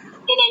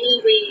in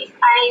any way.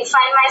 I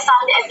find my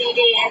sound every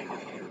day, and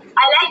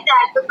I like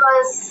that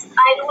because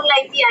I don't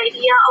like the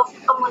idea of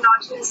a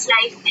monotonous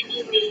life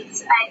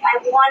anyways. I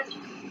want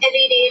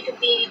every day to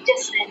be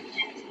different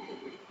and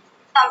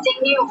something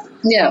new.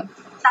 Yeah.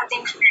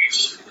 Something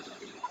fresh.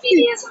 Every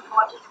day is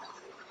important.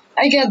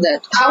 I get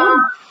that.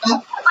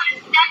 But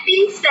that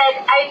being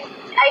said,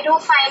 I do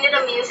find it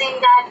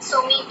amazing that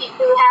so many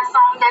people have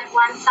found that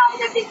one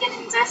sound that they can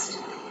invest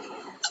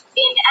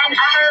in. And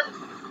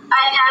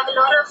I have a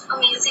lot of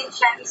amazing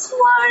friends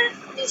who are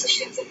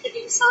musicians and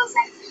producers,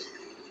 and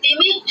they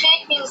make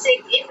great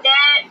music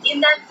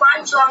in that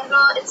one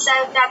genre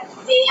itself that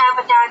they have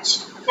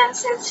attached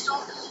themselves to.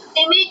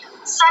 They make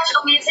such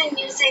amazing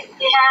music.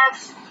 They have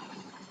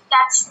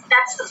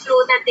that's the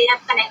flow that they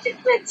have connected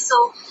with.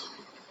 So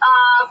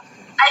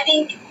I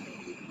think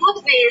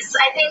both ways.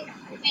 I think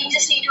we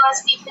just need to,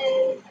 as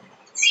people,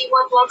 see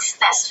what works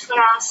best for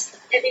us.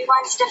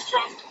 Everyone's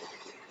different.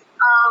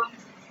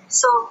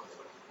 So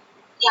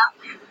yeah.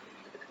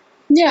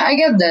 Yeah, I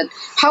get that.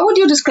 How would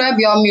you describe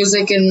your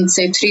music in,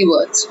 say, 3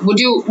 words? Would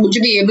you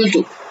be able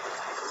to?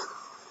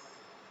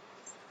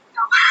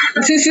 No.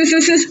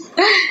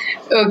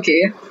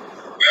 Okay.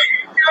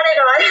 Not at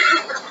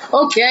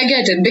all. Okay, I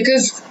get it,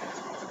 because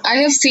I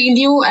have seen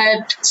you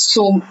at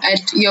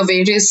your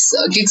various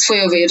gigs for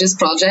your various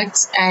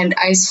projects, and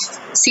I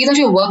see that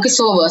your work is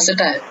so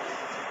versatile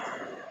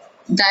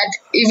that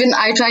even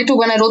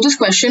when I wrote this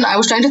question, I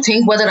was trying to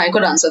think whether I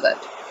could answer that.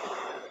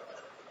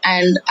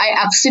 And I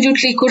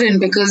absolutely couldn't,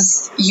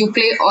 because you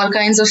play all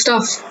kinds of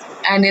stuff,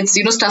 and it's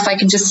stuff I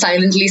can just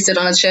silently sit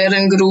on a chair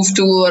and groove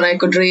to, or I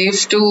could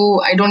rave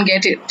to. I don't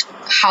get it.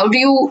 How do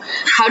you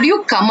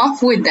come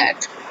up with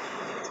that?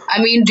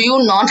 I mean, do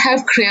you not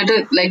have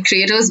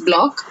creator's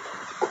block?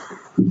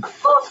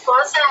 Oh, of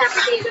course I have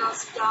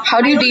creator's block.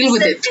 How do you deal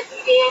with it?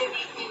 Every day and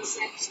make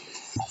music.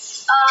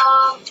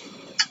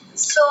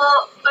 So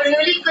a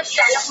really good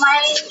friend of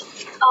mine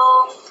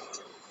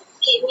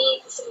gave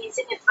me this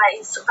amazing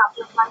advice a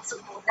couple of months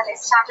ago that I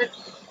started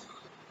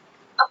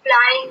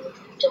applying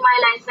to my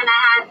life when I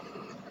had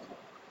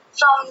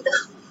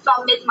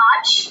from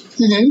mid-March,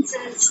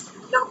 since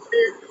the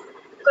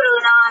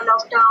Corona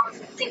lockdown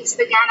things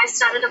began. I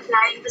started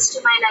applying this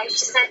to my life.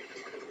 She said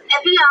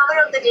every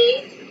hour of the day,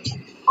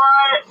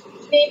 or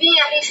maybe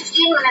every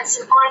 15 minutes,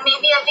 or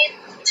maybe every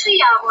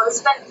 3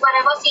 hours,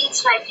 whenever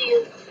feels right to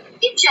you,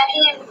 keep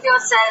checking in with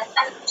yourself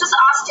and just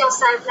ask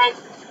yourself, like,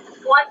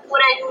 what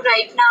would I do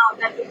right now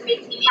that would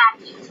make me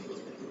happy?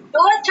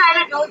 Don't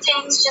try to do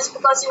things just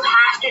because you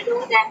have to do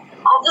them.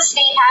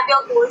 Obviously, have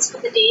your goals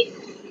for the day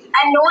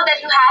and know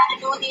that you have to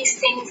do these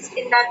things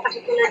in that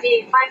particular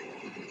day, but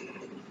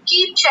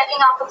keep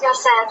checking up with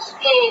yourself.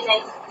 Hey,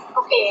 like,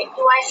 okay,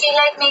 do I feel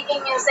like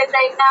making music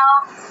right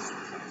now?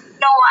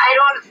 No, I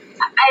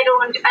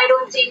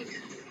don't think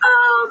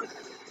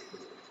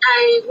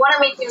I want to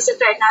make music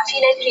right now. I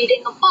feel like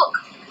reading a book.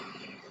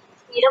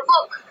 Read a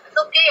book. It's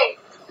okay.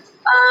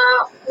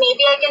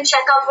 Maybe I can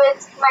check up with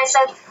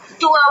myself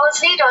 2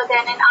 hours later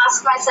then and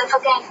ask myself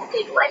again,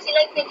 okay, do I feel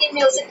like making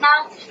music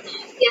now?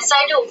 Yes,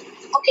 I do.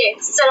 Okay,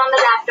 sit on the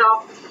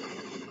laptop.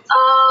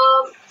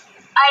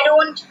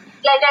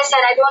 Like I said,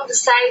 I don't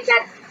decide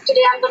that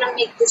today I'm going to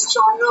make this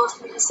genre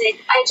of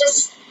music. I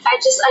just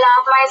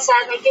allow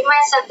myself, I give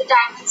myself the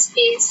time and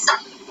space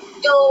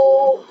to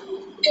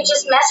to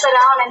just mess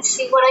around and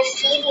see what I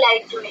feel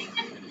like doing.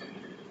 And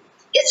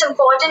it's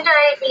important,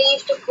 I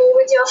believe, to go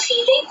with your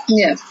feeling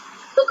Yeah.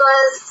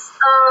 because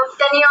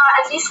then you're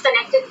at least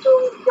connected to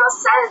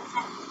yourself.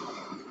 And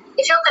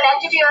if you're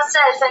connected to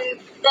yourself,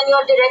 and then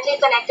you're directly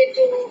connected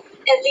to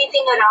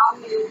everything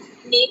around you,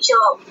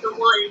 nature, the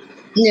world,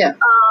 Yeah.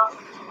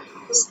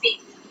 to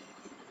speak.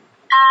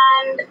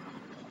 And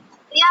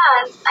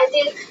yeah, I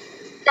think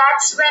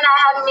that's when I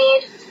had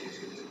made.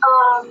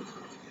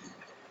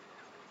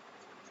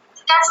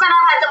 That's when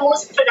I had the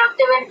most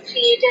productive and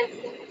creative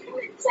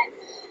moments. And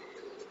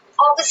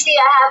obviously,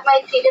 I have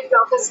my creative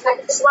blockers, but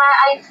it's why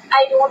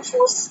I don't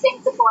force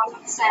things upon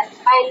myself.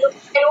 I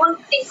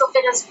don't think of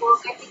it as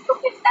work. I think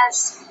of it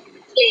as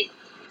play,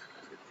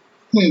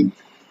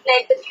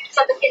 like the kids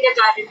at the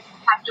kindergarten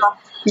have taught.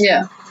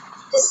 Yeah.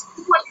 Just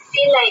do what you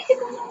feel like in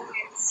the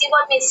moment. See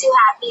what makes you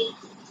happy,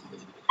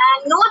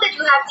 and know that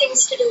you have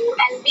things to do,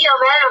 and be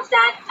aware of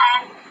that.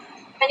 And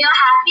when you're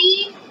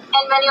happy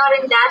and when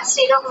you're in that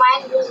state of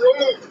mind, you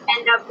will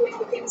end up doing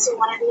the things you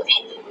want to do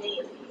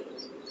anyway.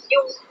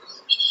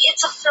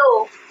 It's a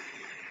flow.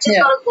 Just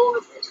Yeah. gotta go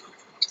with it.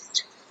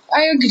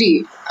 I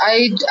agree.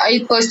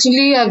 I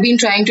personally have been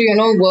trying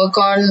to work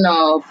on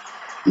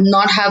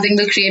not having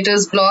the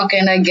creator's block,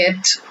 and I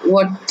get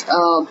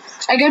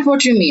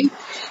what you mean.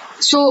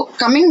 So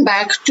coming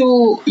back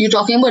to you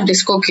talking about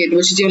Disco Kid,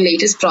 which is your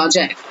latest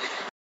project,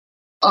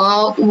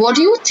 what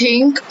do you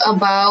think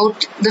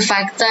about the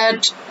fact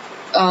that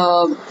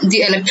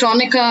the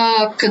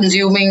electronica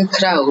consuming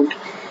crowd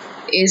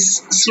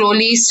is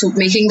slowly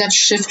making that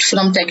shift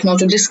from techno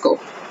to disco?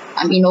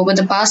 I mean, over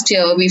the past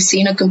year, we've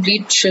seen a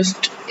complete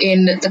shift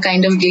in the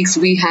kind of gigs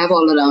we have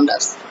all around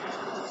us.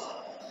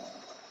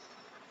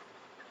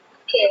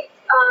 Okay.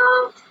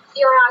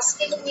 You're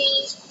asking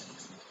me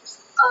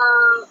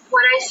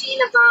what I feel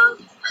about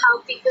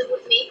how people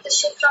would make the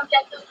shift from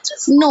techno to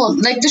disco? No,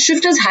 like the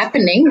shift is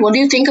happening. What do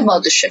you think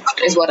about the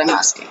shift, is what I'm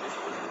asking.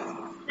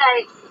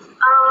 Right.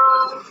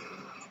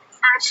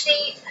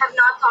 Actually, have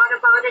not thought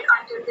about it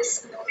until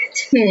this moment.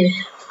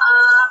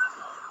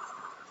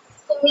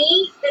 For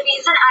me, the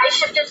reason I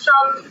shifted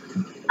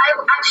I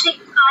actually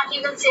can't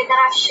even say that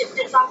I've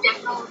shifted from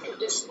techno to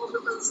disco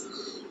because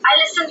I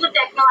listen to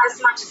techno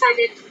as much as I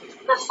did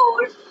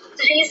before.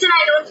 The reason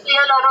I don't play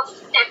a lot of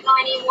techno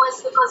anymore is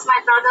because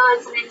my brother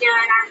is in India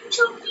and I'm in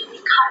Germany. We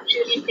can't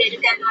really play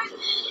together.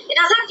 It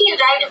doesn't feel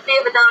right to play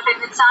without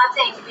him. It's our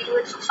thing. We do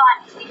it for fun.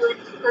 We do it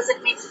because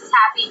it makes us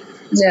happy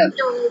Yeah.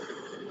 to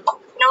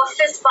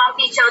fist bump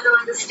each other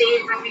on the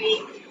stage when we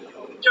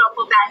drop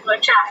a banger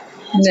track.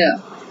 Yeah.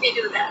 We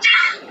do that.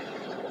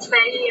 It's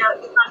very, you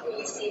can't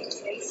really say it. It's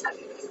very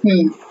subtle.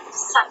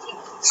 Something.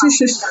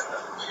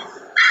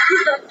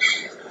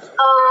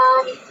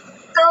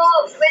 So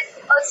with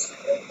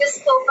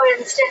disco, for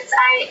instance,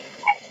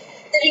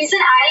 the reason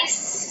I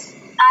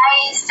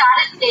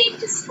started playing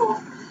disco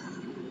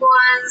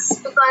was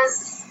because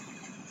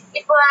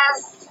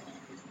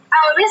I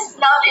always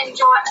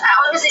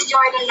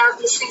enjoyed and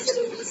loved listening to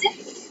the music,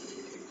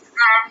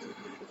 and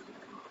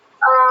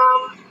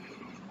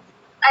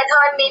I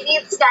thought maybe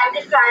it's time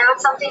to try out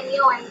something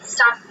new and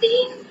start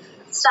playing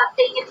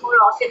it more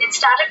often. It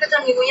started with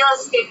a New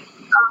Year's gig.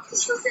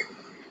 This was in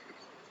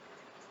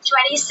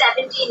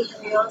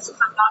 2017 New Year's, if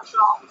I'm not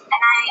wrong.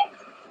 And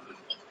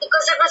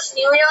because it was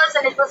New Year's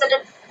and it was at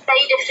a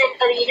very different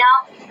arena,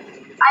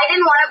 I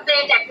didn't want to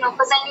play techno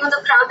because I knew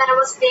the crowd that I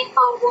was playing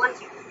for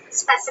weren't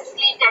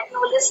specifically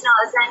techno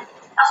listeners. And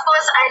of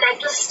course, I like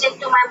to stick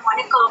to my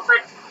moniker,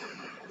 but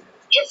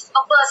if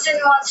a person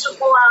wants to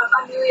go out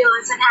on New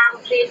Year's and have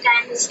a great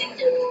time listening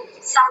to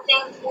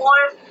something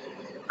more,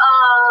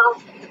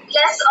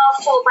 less of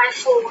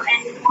 4x4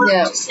 and more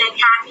just like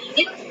happy,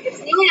 it's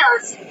New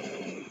Year's.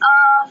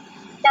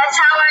 That's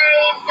how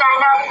I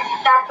planned out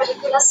that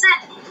particular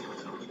set.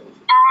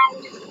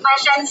 And my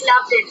friends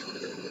loved it.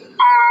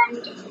 And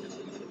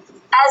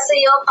as the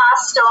year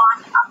passed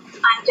on,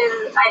 until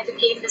I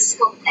became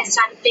disco, I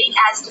started playing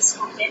as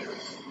Disco Kid.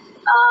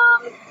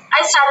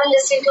 I started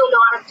listening to a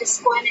lot of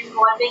disco and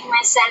involving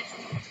myself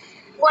in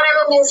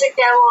whatever music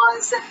there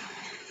was, and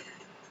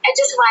I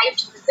just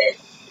vibed with it.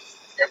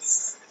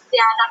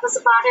 That was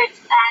about it.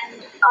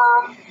 And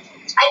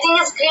I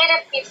think it's great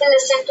if people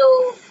listen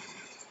to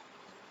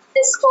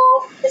disco.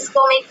 Disco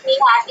makes me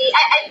happy.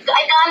 I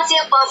can't see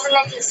a person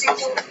like listening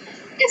to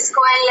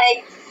disco and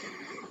like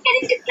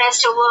getting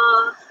depressed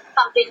over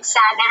something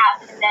sad that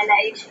happened in their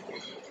life.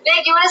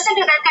 Like you listen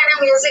to that kind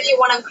of music, you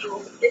want to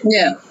grow.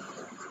 Yeah.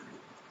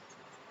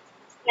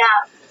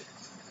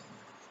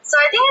 So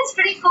I think it's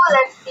pretty cool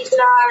that people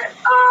are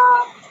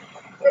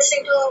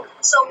listening to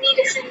so many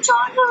different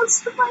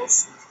genres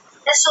because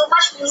there's so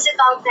much music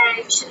out there.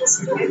 You should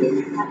listen to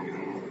everything.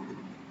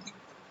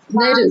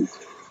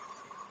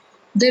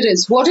 There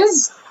is.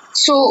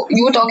 So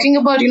you were talking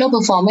about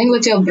performing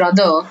with your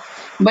brother.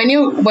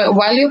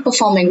 While you're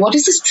performing, what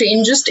is the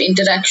strangest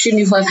interaction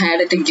you have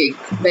had at a gig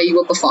where you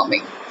were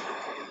performing?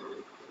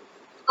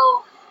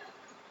 Oh,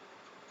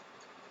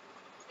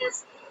 the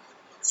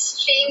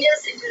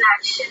strangest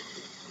interaction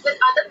with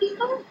other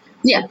people?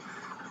 Yeah.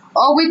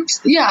 Or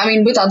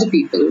with other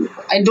people.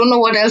 I don't know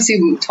what else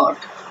you thought.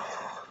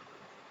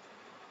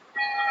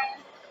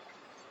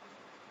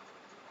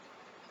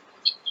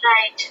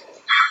 Right.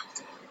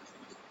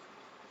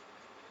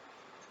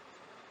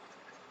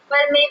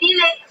 Well, maybe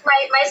like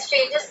my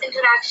strangest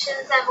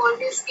interactions have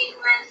always been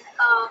when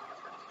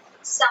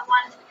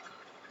someone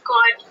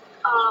got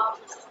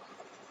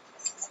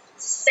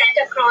sent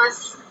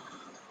across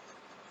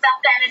some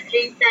kind of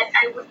drink that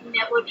I would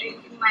never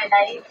drink in my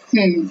life.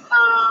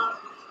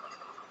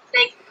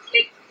 Like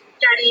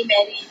Bloody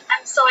Mary.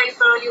 I'm sorry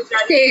for all you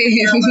Bloody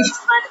Mary lovers,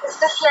 but it's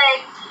just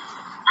like,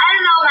 I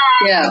don't know,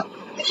 man. Yeah.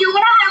 If you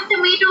wanna have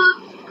tomato,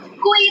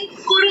 go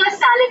to a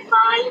salad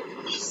bar.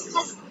 It's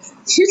just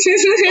it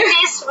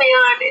tastes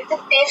weird. It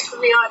just tastes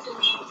weird to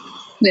me.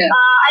 Yeah.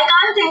 I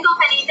can't think of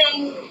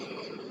anything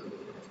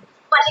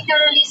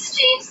particularly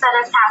strange that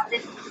has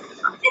happened,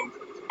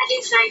 at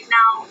least right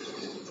now.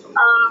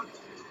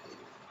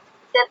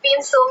 There have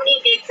been so many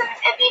gigs, and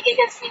every gig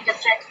has been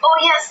different. Oh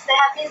yes, there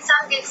have been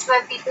some gigs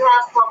where people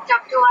have walked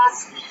up to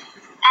us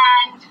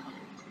and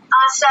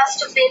asked us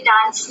to play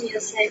dance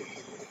music,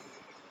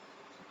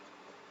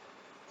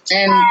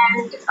 and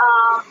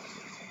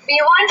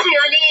we weren't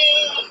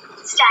really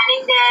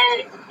standing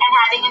there and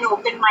having an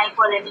open mic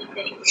or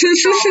anything. So,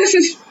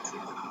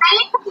 kind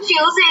of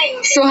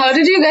confusing. So how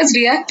did you guys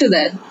react to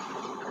that?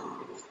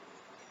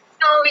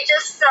 So we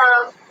just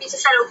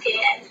said okay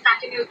and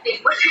continued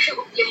playing what we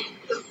were playing.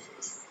 So,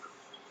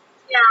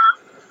 yeah,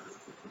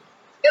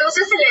 it was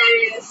just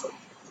hilarious.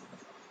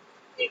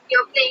 Like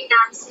you're playing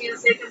dance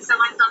music and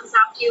someone comes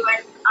up to you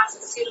and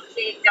asks you to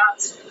play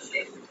dance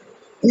music.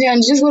 Yeah,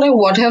 and just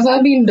what have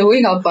I been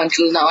doing up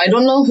until now? I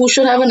don't know who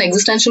should have an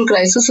existential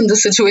crisis in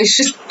this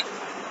situation.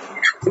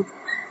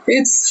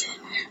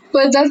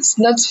 But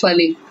that's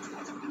funny.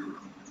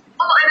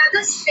 Oh,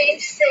 another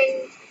strange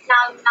thing.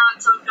 Now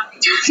it's all coming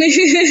to me.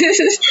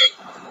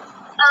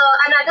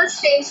 Another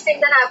strange thing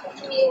that happened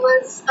to me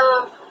was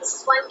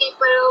this one week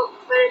where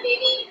a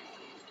lady,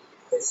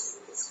 this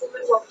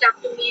woman walked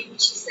up to me and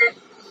she said,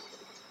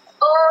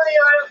 "Oh,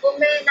 you're a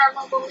woman. I'm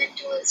a woman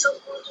too. It's so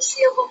cool to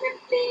see a woman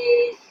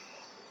play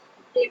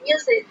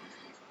music."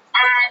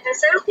 And I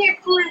said, "Okay,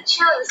 cool,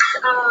 cheers."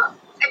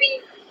 I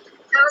mean,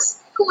 that was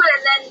cool.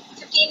 And then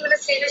 15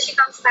 minutes later, she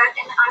comes back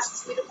and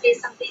asks me to play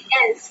something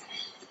else.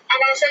 And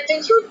I said,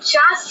 "Didn't you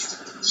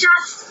just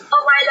a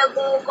while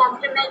ago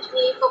compliment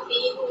me for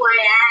being who I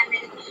am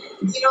and,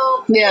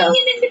 being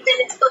an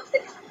independent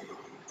person,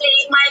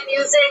 playing my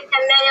music,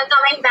 and then you're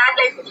coming back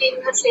like 15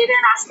 minutes later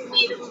and asking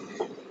me to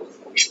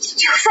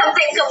do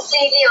something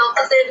completely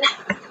opposite."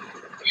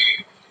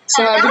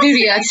 So how did you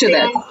react to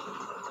that?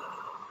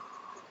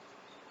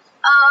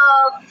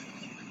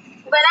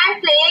 When I'm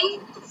playing,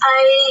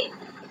 I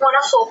want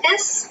to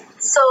focus,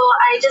 so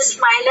I just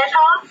smiled at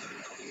her.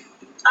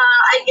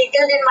 I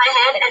giggled in my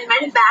head and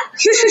went back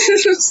to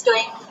just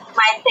doing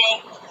my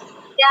thing.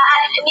 Yeah,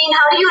 I mean,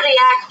 how do you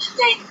react?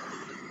 Like,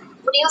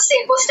 what do you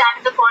say? Go stand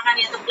in the corner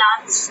near the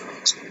plants?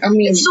 I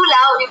mean, it's too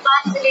loud. You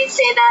can't really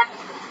say that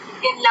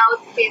in loud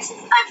places.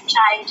 I've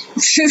tried.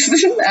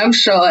 I'm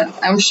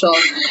sure.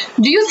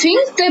 Do you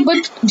think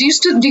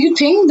do you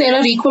think there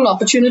are equal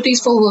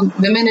opportunities for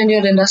women in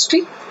your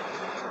industry?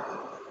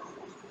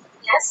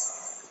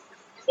 Yes.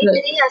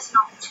 Everybody has an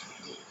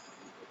opportunity.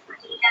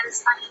 Everybody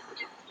has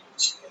unlimited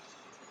potential.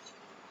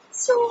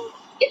 So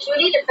it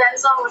really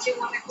depends on what you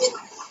want to do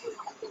and what you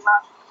want to do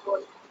after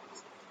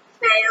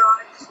where your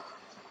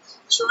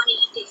journey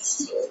takes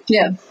you.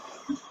 Yeah.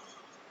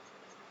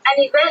 I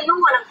mean, where you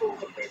want to go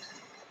with it.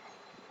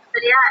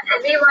 But yeah,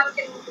 everyone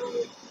can do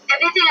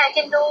everything I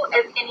can do,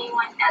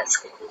 anyone else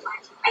can do.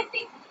 I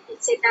think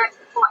you'd say that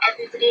for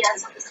everybody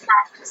else on this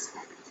planet as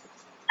well.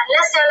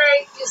 Unless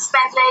you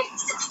spent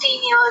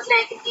 16 years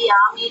in the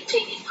army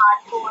training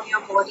hardcore on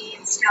your body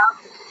and stuff.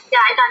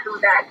 Yeah, I can't do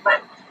that,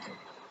 but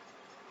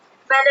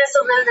where there's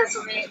a will, there's a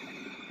way.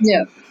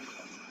 Yeah.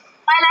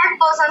 My life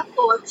goes on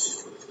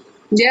course.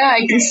 Yeah,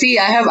 I can see.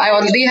 I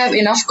already have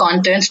enough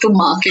content to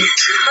market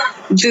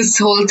this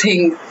whole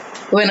thing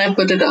when I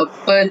put it up.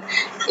 But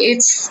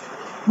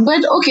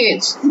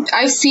okay,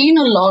 I've seen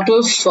a lot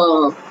of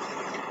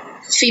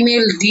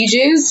female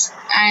DJs,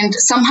 and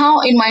somehow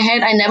in my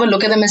head I never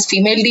look at them as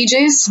female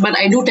DJs, but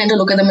I do tend to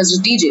look at them as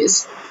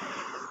DJs.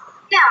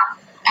 Yeah.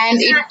 And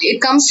it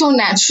comes so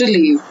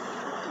naturally.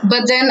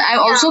 But then I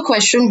also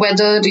question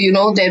whether,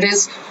 there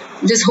is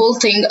this whole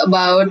thing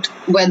about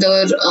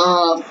whether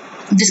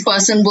this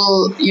person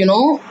will,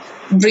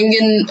 bring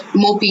in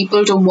more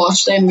people to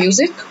watch their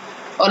music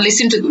or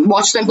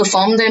watch them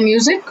perform their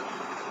music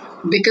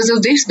because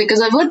of this.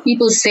 Because I've heard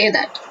people say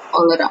that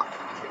all around.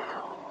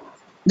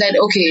 That,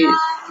 okay,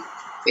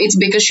 it's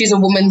because she's a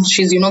woman,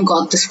 she's,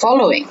 got this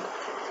following.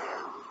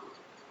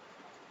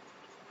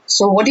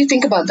 So what do you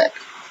think about that?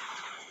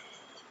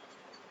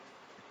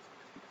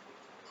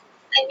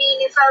 I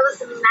mean, if I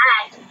was a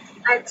man,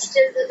 I'd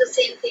still do the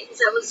same things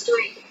I was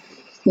doing.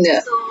 Yeah.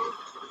 So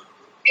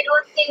I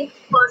don't think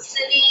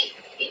personally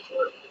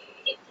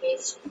it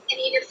makes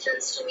any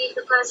difference to me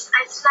because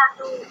I still have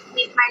to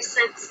make my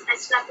sets, I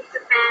still have to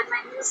prepare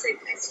my music,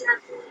 I still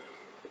have to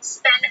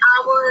spend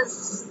hours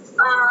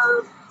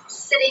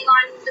sitting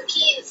on the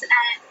keys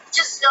and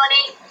just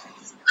learning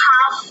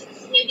half,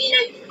 maybe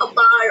like a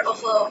bar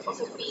of a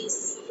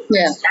piece.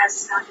 Yeah.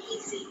 That's not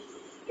easy.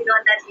 You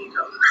learn that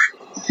later.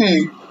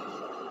 Hmm.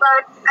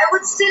 But I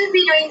would still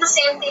be doing the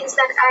same things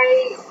that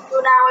I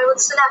do now. I would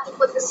still have to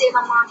put the same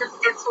amount of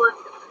effort.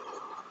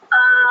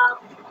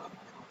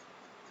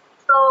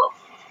 So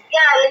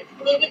yeah, like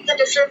maybe the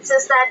difference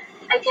is that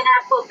I can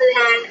have purple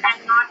hair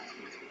and not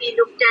be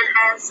looked at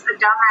as a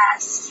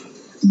dumbass.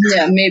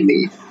 Yeah,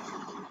 maybe.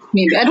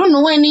 Maybe. I don't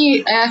know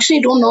any, I actually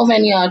don't know of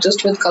any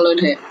artist with colored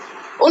hair.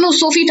 Oh no,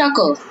 Sophie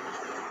Tucker.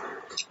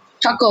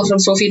 Tucker from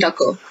Sophie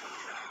Tucker.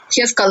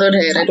 She has colored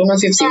hair. I don't know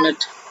if you've seen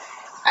it.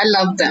 I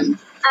love them.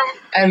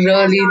 I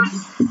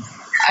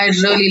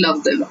really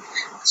love them.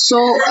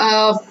 So,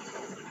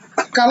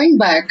 coming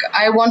back,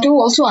 I want to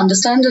also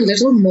understand a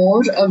little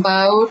more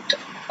about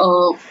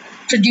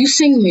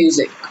producing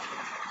music.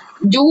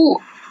 Do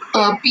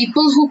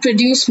people who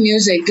produce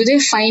music, do they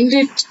find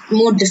it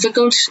more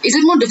difficult? Is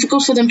it more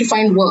difficult for them to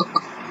find work?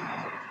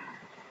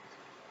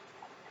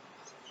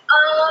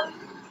 Um,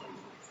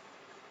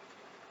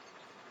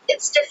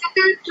 it's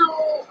difficult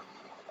to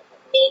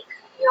make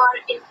your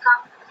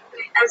income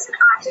as an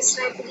artist,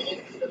 I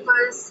believe,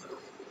 because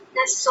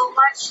there's so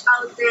much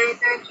out there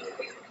that you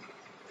can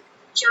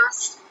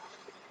just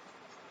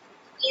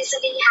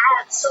easily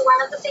have. So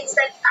one of the things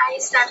that I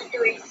started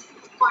doing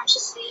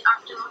consciously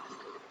after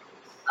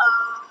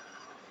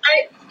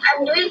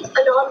I'm doing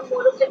a lot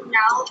more of it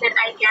now that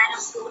I can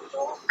afford to.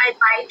 I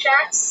buy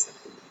tracks,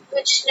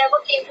 which never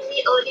came to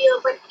me earlier.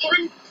 But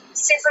even,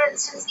 say for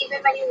instance,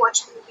 even when you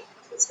watch a movie,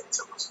 you spend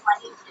so much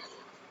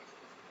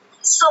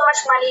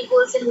money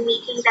goes in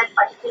making that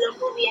particular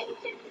movie, and you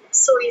can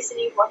so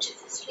easily watch it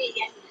for free.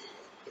 And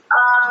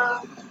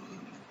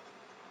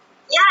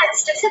yeah,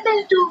 it's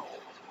difficult to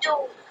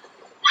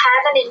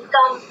have an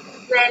income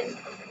when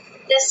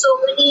there's so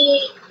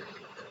many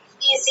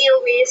easier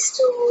ways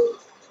to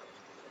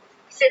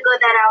figure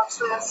that out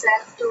for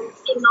yourself to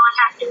not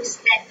have to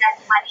spend that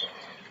money.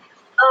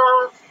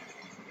 Uh,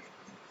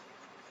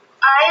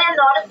 I am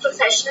not a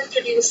professional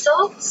producer,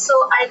 so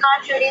I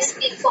can't really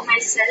speak for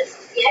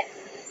myself yet.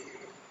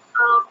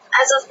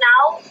 As of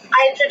now,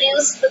 I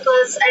produce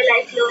because I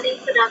like learning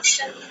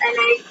production. I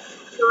like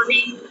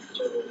learning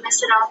to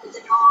mess around with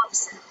the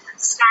knobs and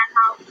understand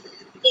how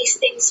these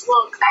things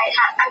work.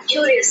 I'm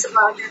curious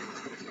about it.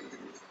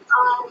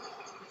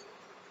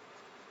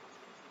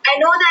 I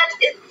know that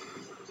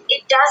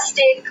it does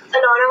take a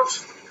lot of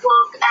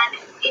work, and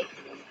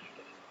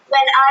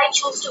when I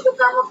choose to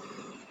become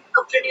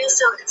a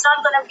producer, it's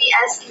not going to be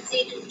as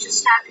easy to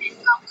just have an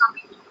income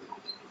coming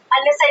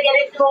unless I get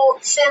into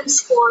film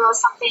score or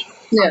something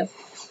Yeah.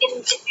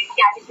 in different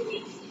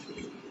category,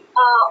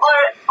 or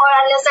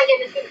unless I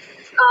get into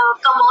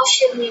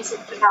commercial music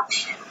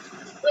production,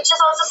 which is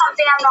also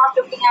something I'm not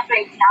looking at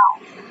right now.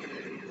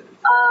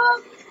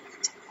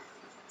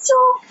 So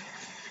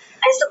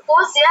I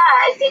suppose, yeah,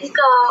 I think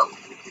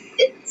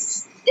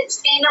it's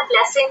been a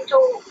blessing to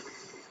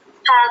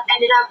have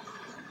ended up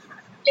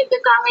to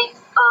becoming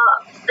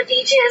a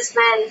DJ as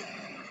well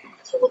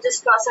through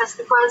this process,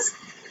 because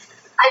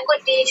I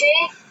could DJ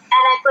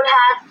and I could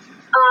have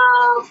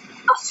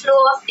a flow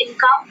of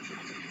income,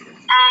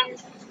 and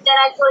then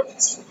I could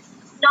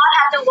not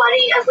have to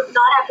worry. I would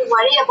not have to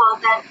worry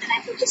about that, and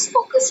I could just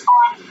focus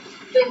on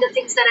doing the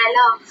things that I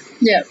love,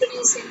 Yeah.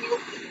 producing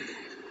music.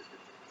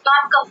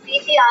 Can't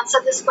completely answer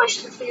this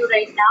question for you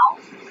right now,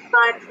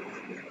 but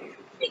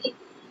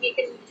we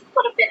can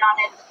put a pin on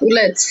it.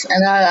 Let's,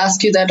 and I'll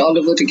ask you that all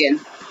over again.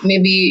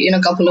 Maybe in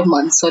a couple of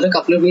months or a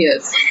couple of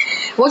years.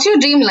 What's your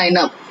dream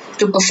lineup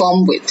to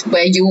perform with,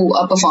 where you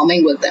are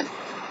performing with them?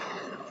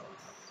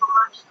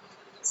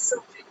 So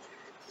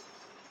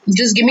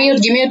Just give me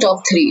a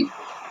top three.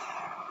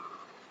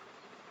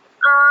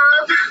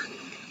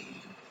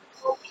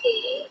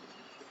 okay,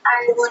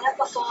 I wanna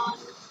perform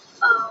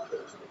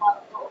with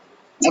Marco.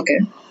 Okay.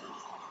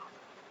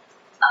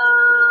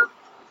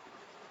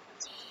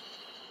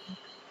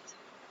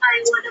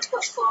 I wanna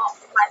perform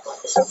with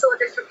Marco. This is so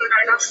difficult.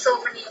 I love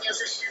so many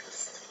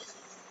musicians.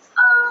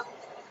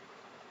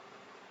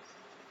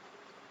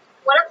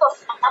 Wanna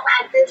perform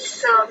at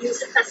this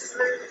music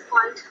festival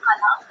called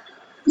Kala.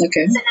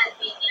 Okay. It's in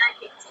Albania. It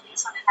takes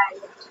place on an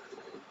island.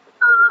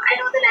 I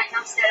know the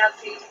lineups there are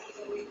great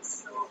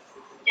anyways, so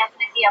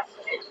definitely up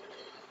for it.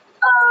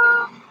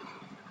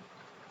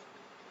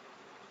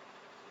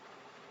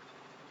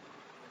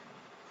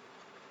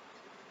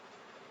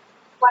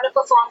 Want to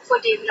perform for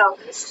David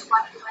August.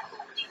 Want to do an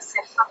opening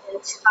set for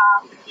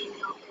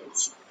David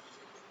August.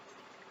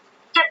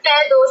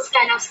 Prepare those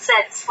kind of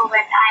sets for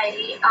when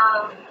I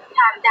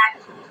have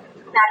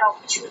that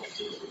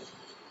opportunity.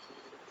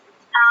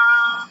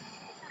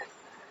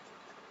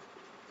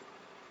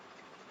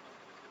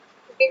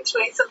 been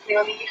throwing some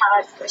really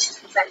hard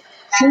questions at me.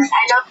 And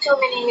I love too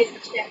many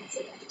musicians,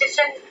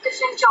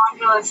 different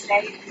genres,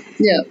 right?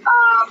 Yeah.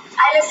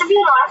 I listen to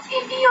a lot of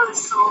indie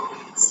also.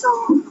 So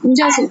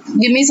Just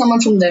give me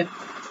someone from there.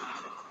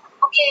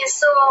 okay,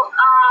 so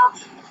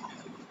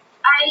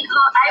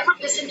I would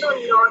listen to a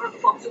lot of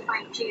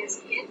Porcupine as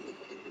a kid.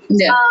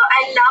 Yeah.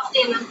 I love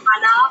Tame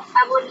Impala.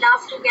 I would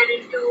love to get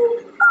into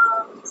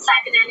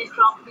psychedelic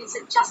rock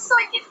music just so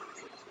I can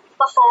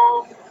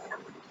perform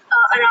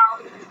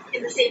around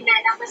in the same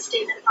lineup as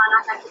Tame Impala.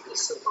 That would be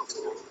super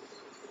cool.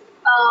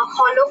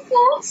 Hollow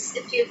Folks,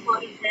 if you've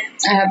heard of them.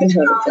 I haven't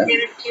heard of them.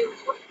 They're a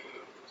duo.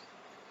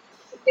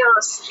 They're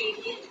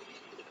Australian.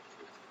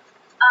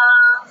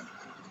 Um,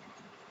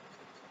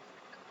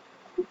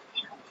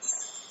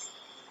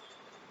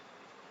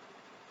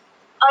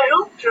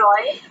 Arup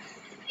Roy,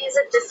 he's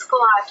a disco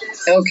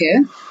artist Okay.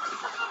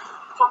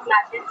 from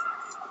London.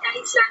 Yeah,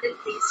 he's London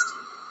based.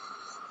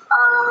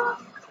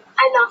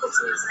 I love his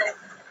music.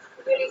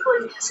 Really cool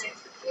music.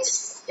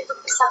 It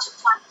would be such a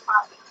fun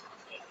party.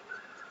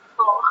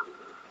 Oh,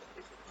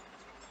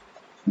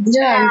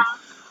 Yeah, yeah.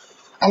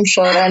 I'm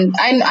sure. And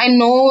I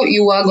know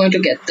you are going to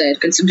get there,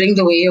 considering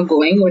the way you're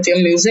going with your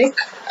music.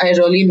 I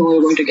really know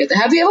you're going to get there.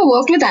 Have you ever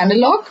worked with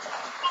analog?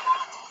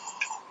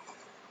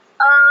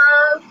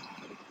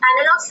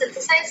 Analog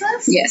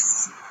synthesizers?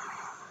 Yes.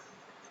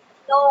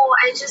 No,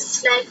 I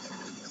just like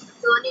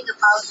learning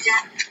about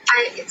them.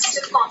 It's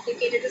still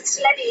complicated. It's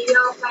still an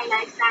area of my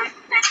life that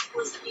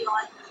goes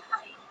beyond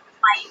my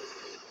mind.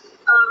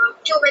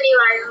 Too many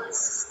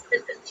wires, a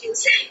bit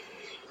confusing.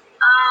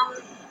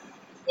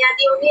 Yeah,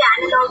 the only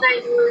analog I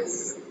do is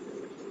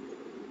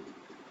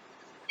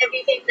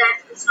everything that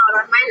is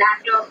not on my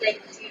laptop,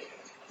 like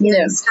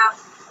Yeah. stuff.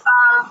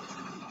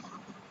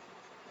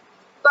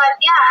 But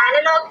yeah,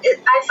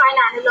 I find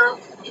analog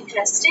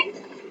interesting.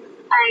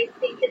 I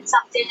think it's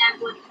something I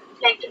would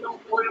like to know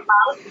more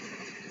about.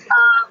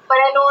 But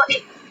I know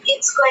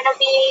it's going to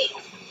be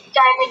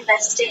time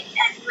investing,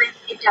 and when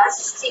it does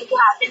seem to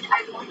happen,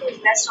 I want to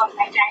invest all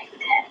my time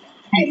there.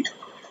 And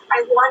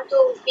I want to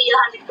be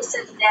 100%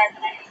 there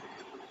when I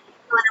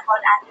learn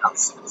about analog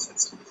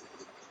systems.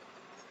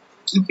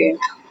 Okay.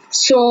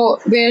 So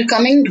we're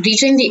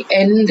reaching the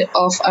end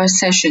of our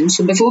session.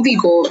 So before we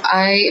go,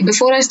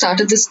 before I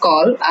started this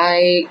call,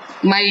 my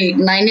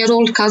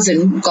 9-year-old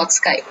cousin got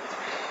Skype.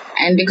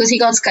 And because he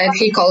got Skype,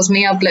 he calls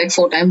me up like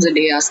 4 times a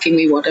day asking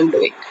me what I'm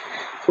doing,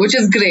 which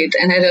is great.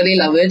 And I really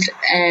love it.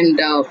 And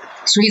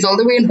so he's all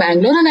the way in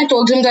Bangalore. And I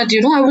told him that,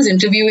 I was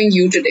interviewing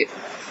you today.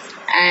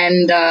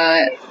 And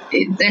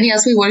then he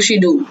asked me, what does she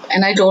do?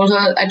 And I told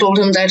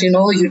him that,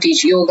 you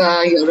teach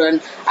yoga, you're an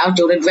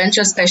outdoor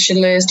adventure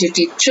specialist, you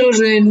teach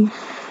children,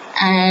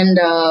 and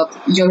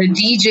you're a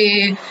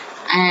DJ,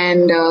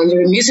 and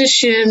you're a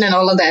musician and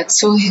all of that.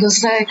 So he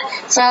was like,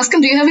 so I asked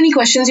him, do you have any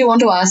questions you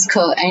want to ask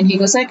her? And he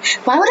was like,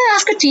 why would I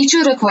ask a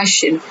teacher a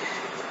question?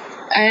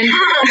 And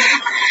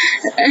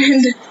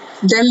and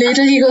then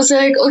later he goes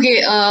like,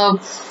 okay,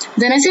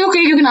 then I say,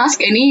 okay, you can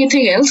ask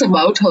anything else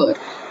about her.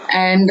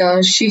 And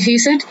he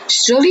said,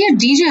 she's really a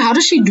DJ. How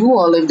does she do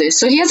all of this?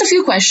 So he has a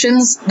few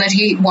questions that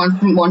he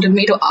wanted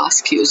me to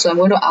ask you. So I'm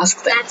going to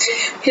ask them.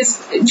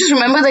 Just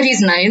remember that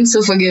he's 9,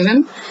 so forgive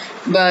him.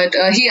 But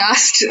he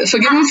asked,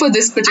 forgive him for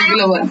this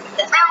particular one.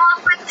 I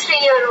work with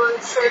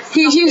 3-year-olds. So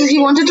He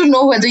wanted to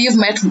know whether you've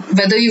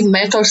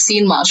met or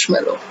seen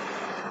Marshmallow.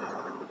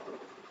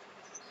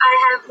 I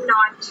have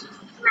not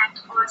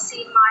met or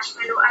seen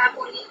Marshmallow. I have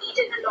only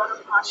eaten a lot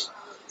of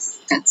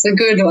marshmallows. That's a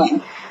good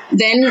one.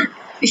 Then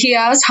he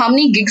asked, how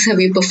many gigs have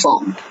you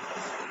performed?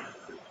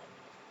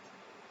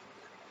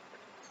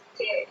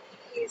 Okay,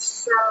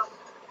 he's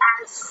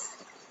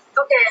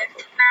okay,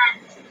 man.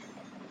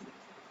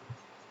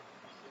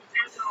 I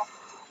don't know,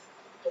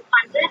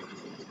 200?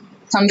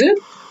 100?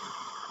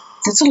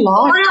 That's a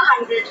lot. Over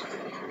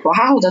 100.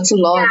 Wow, that's a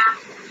lot.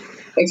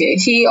 Yeah. Okay,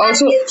 he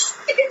also... And it's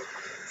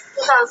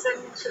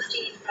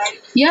 2015, right?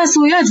 Yeah,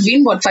 so yeah, it's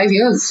been, 5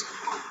 years?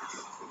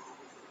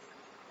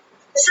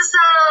 This is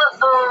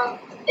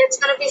it's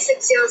gonna be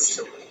 6 years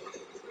soon,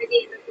 by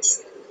the end of this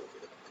year.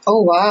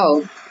 Oh,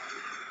 wow.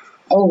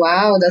 Oh,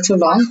 wow, that's a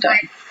long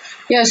time.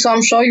 Yeah, so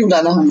I'm sure you've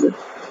done 100.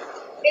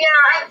 Yeah,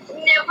 I've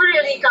never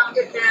really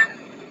counted them.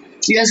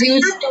 Yes, I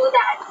should do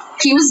that.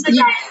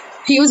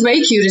 he was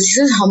very curious. He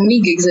says, how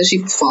many gigs has she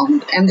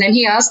performed? And then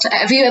he asked,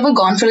 have you ever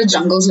gone for a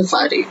jungle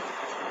safari?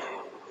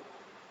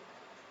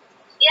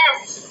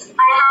 Yes,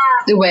 I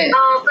have. Where?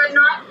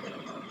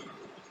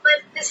 But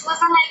this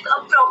wasn't like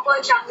a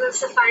proper jungle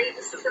safari.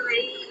 This was a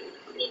very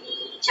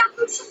mini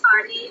jungle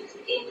safari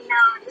in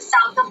the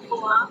south of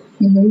Goa.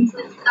 Mm-hmm.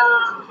 With,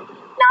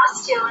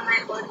 last year on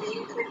my birthday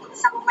with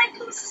some of my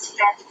closest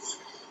friends.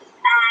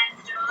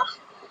 And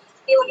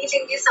the only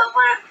thing we saw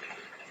were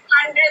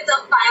hundreds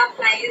of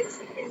fireflies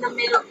in the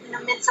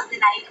midst of the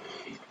night.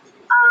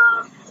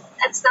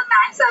 That's the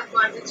max I've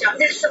got with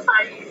jungle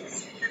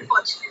safaris,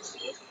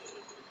 unfortunately,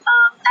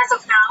 as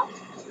of now.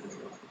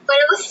 But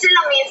it was still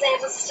amazing.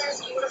 It was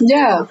still beautiful.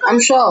 Yeah, I'm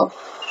sure.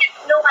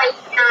 No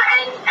idea.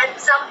 And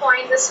at some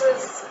point, this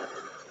was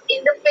in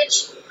in the pitch,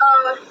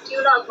 do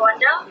you know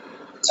Agonda?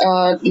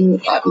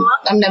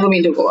 I've never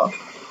been to Goa.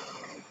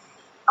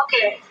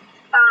 Okay,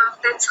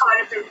 that's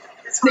horrible.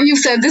 That's horrible. You've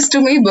said this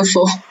to me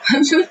before.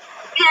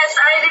 Yes,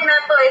 I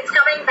remember. It's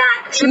coming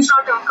back. Let's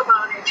not talk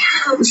about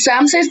it.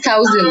 Sam says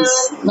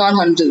thousands, not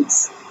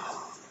hundreds.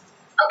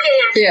 Okay,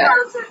 yes, Yeah.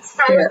 thousands.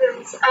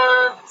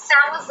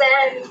 Sam was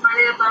there and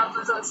Malaya Bab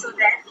was also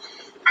there.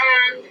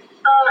 And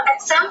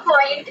at some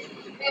point,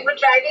 we were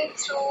driving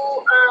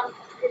through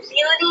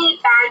really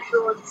bad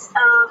roads.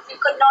 We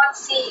could not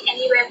see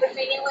anywhere, but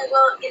we knew we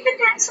were in the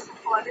dens of a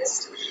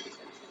forest.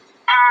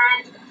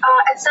 And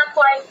at some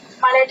point,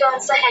 Malaya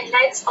turns the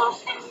headlights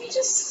off and we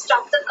just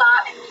stop the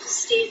car and we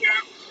just stay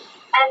there.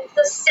 And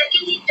the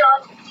second he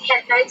turned the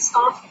headlights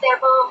off, there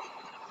were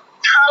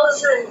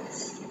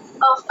thousands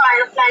of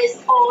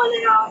fireflies all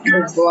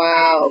around us.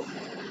 Wow.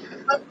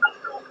 And the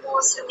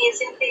most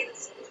amazing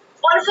things.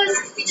 All of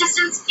us, we just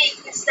didn't speak.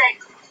 It's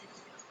like,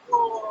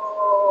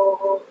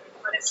 oh,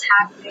 what is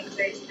happening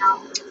right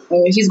now?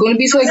 Oh, he's going to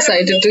be so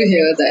excited to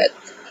hear that.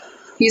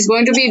 He's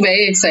going to be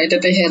very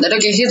excited to hear that.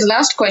 Okay, his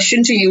last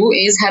question to you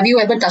is, have you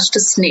ever touched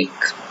a snake?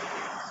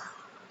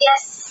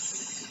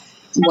 Yes,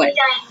 many What?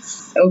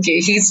 times. Okay,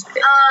 he's...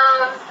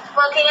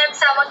 Working at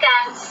summer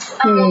camps.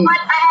 But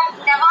I have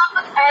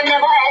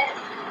never had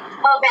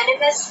a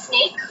venomous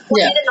snake,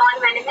 only Yeah. the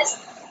non-venomous.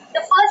 The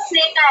first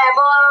snake I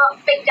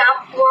ever picked up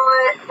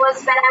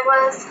was when I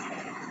was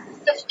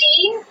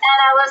 15,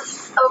 and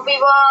we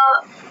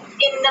were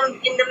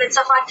in the midst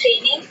of our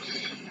training,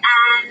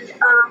 and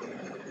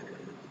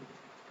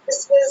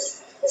this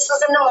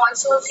was in the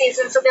monsoon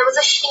season, so there was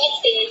a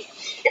sheet-tail.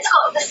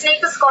 The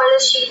snake is called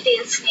a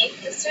sheet-tail snake.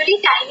 It's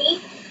really tiny,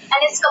 and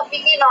it's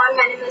completely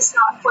non-venomous,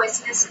 not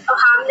poisonous, a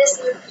harmless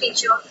little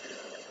creature.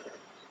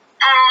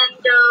 And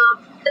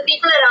the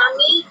people around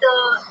me,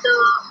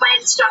 my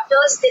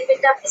instructors, they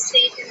picked up the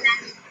snake and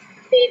then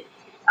they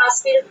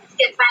asked me to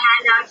get my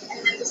hand out,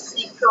 and then the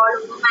snake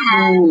crawled over my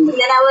hand. And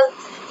then I was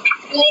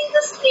feeling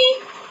the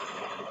snake.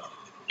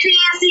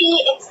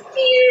 Crazy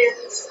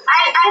experience.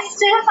 I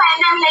still find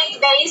them like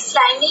very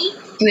slimy.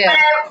 Yeah.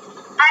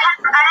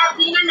 But I have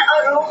been in a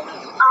room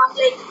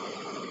like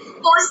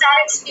post that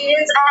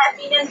experience. I have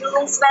been in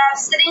rooms where I'm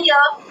sitting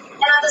here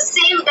and on the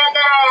same bed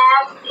that I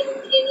am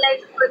in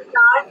like a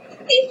dark,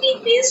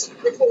 heavy based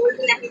with holes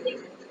and everything.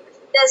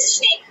 There's a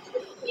snake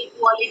with me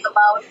walking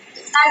about.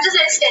 I'm just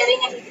like staring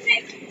at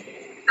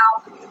it now.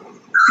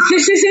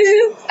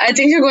 I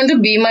think you're going to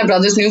be my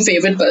brother's new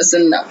favorite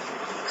person now.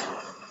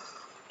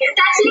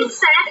 That being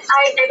said,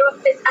 I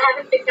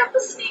haven't picked up a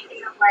snake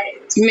in a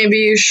while. Maybe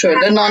you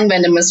should. A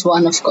non-venomous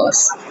one, of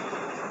course.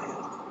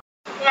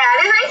 Yeah,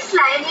 they're very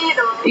slimy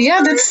though.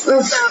 Yeah, that's...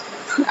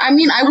 I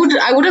mean, I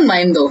wouldn't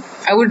mind though.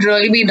 I would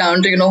really be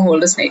down to,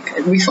 hold a snake.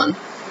 It'd be fun.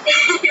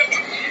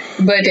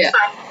 But yeah.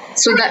 Fun.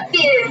 So that...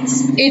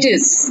 Experience. It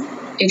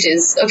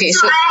is. Okay,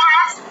 So so... I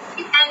have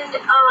and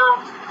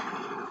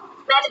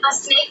met a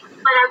snake,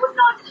 but I would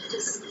not eat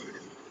a snake.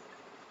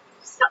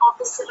 It's the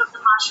opposite of the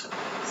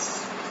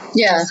marshmallows.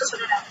 Yeah. Just to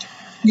put it out.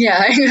 Yeah,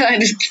 I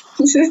got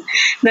it.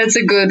 That's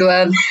a good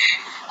one.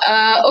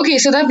 Okay,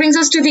 so that brings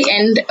us to the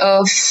end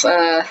of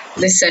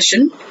this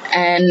session,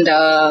 and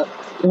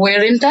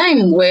we're in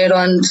time. We're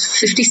on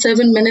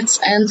 57 minutes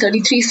and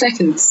 33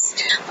 seconds.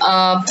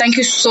 Thank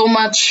you so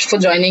much for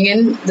joining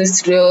in.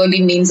 This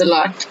really means a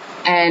lot,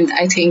 and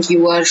I think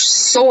you are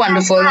so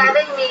wonderful. Thanks for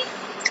having me.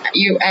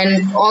 You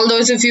and all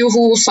those of you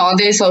who saw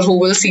this or who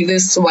will see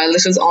this while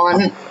this is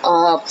on,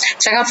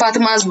 check out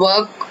Fatima's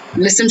work.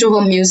 Listen to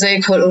her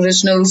music, her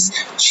originals.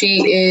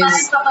 She is...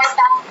 Thanks for my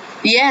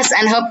back. Yes,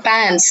 and her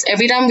pants.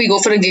 Every time we go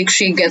for a gig,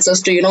 she gets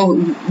us to,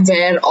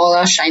 wear all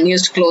our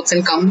shiniest clothes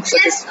and come for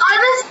Yes, this.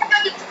 always have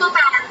a disco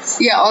pants.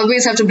 Yeah,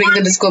 always have to bring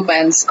the disco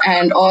pants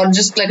or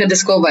just like a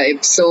disco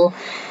vibe. So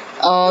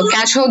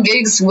catch her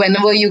gigs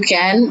whenever you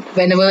can,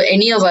 whenever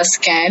any of us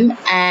can.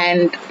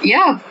 And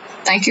yeah,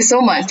 thank you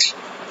so much.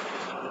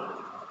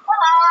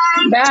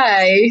 Bye.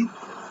 Bye.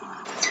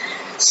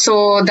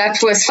 So that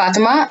was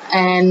Fatima,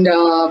 and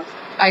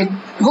I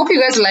hope you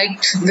guys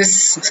liked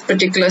this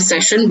particular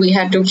session. We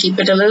had to keep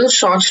it a little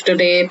short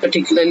today,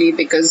 particularly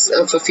because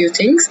of a few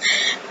things.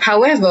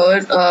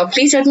 However,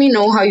 please let me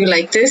know how you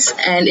like this,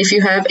 and if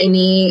you have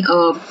any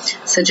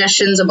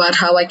suggestions about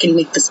how I can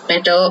make this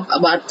better,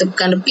 about the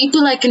kind of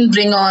people I can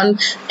bring on,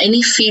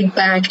 any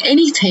feedback,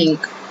 anything.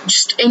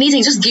 Just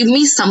anything, just give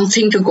me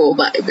something to go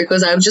by,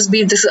 because I've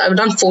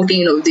done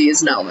 14 of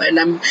these now, and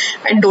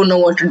I don't know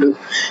what to do.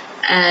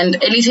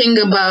 And anything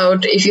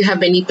about, if you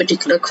have any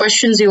particular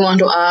questions you want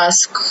to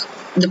ask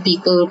the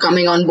people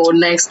coming on board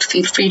next,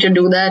 feel free to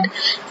do that.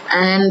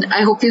 And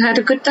I hope you had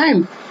a good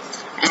time.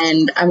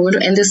 And I'm going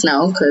to end this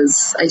now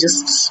because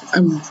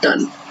I'm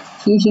done.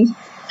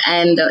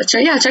 And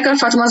check out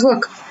Fatima's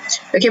work.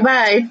 Okay,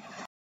 bye.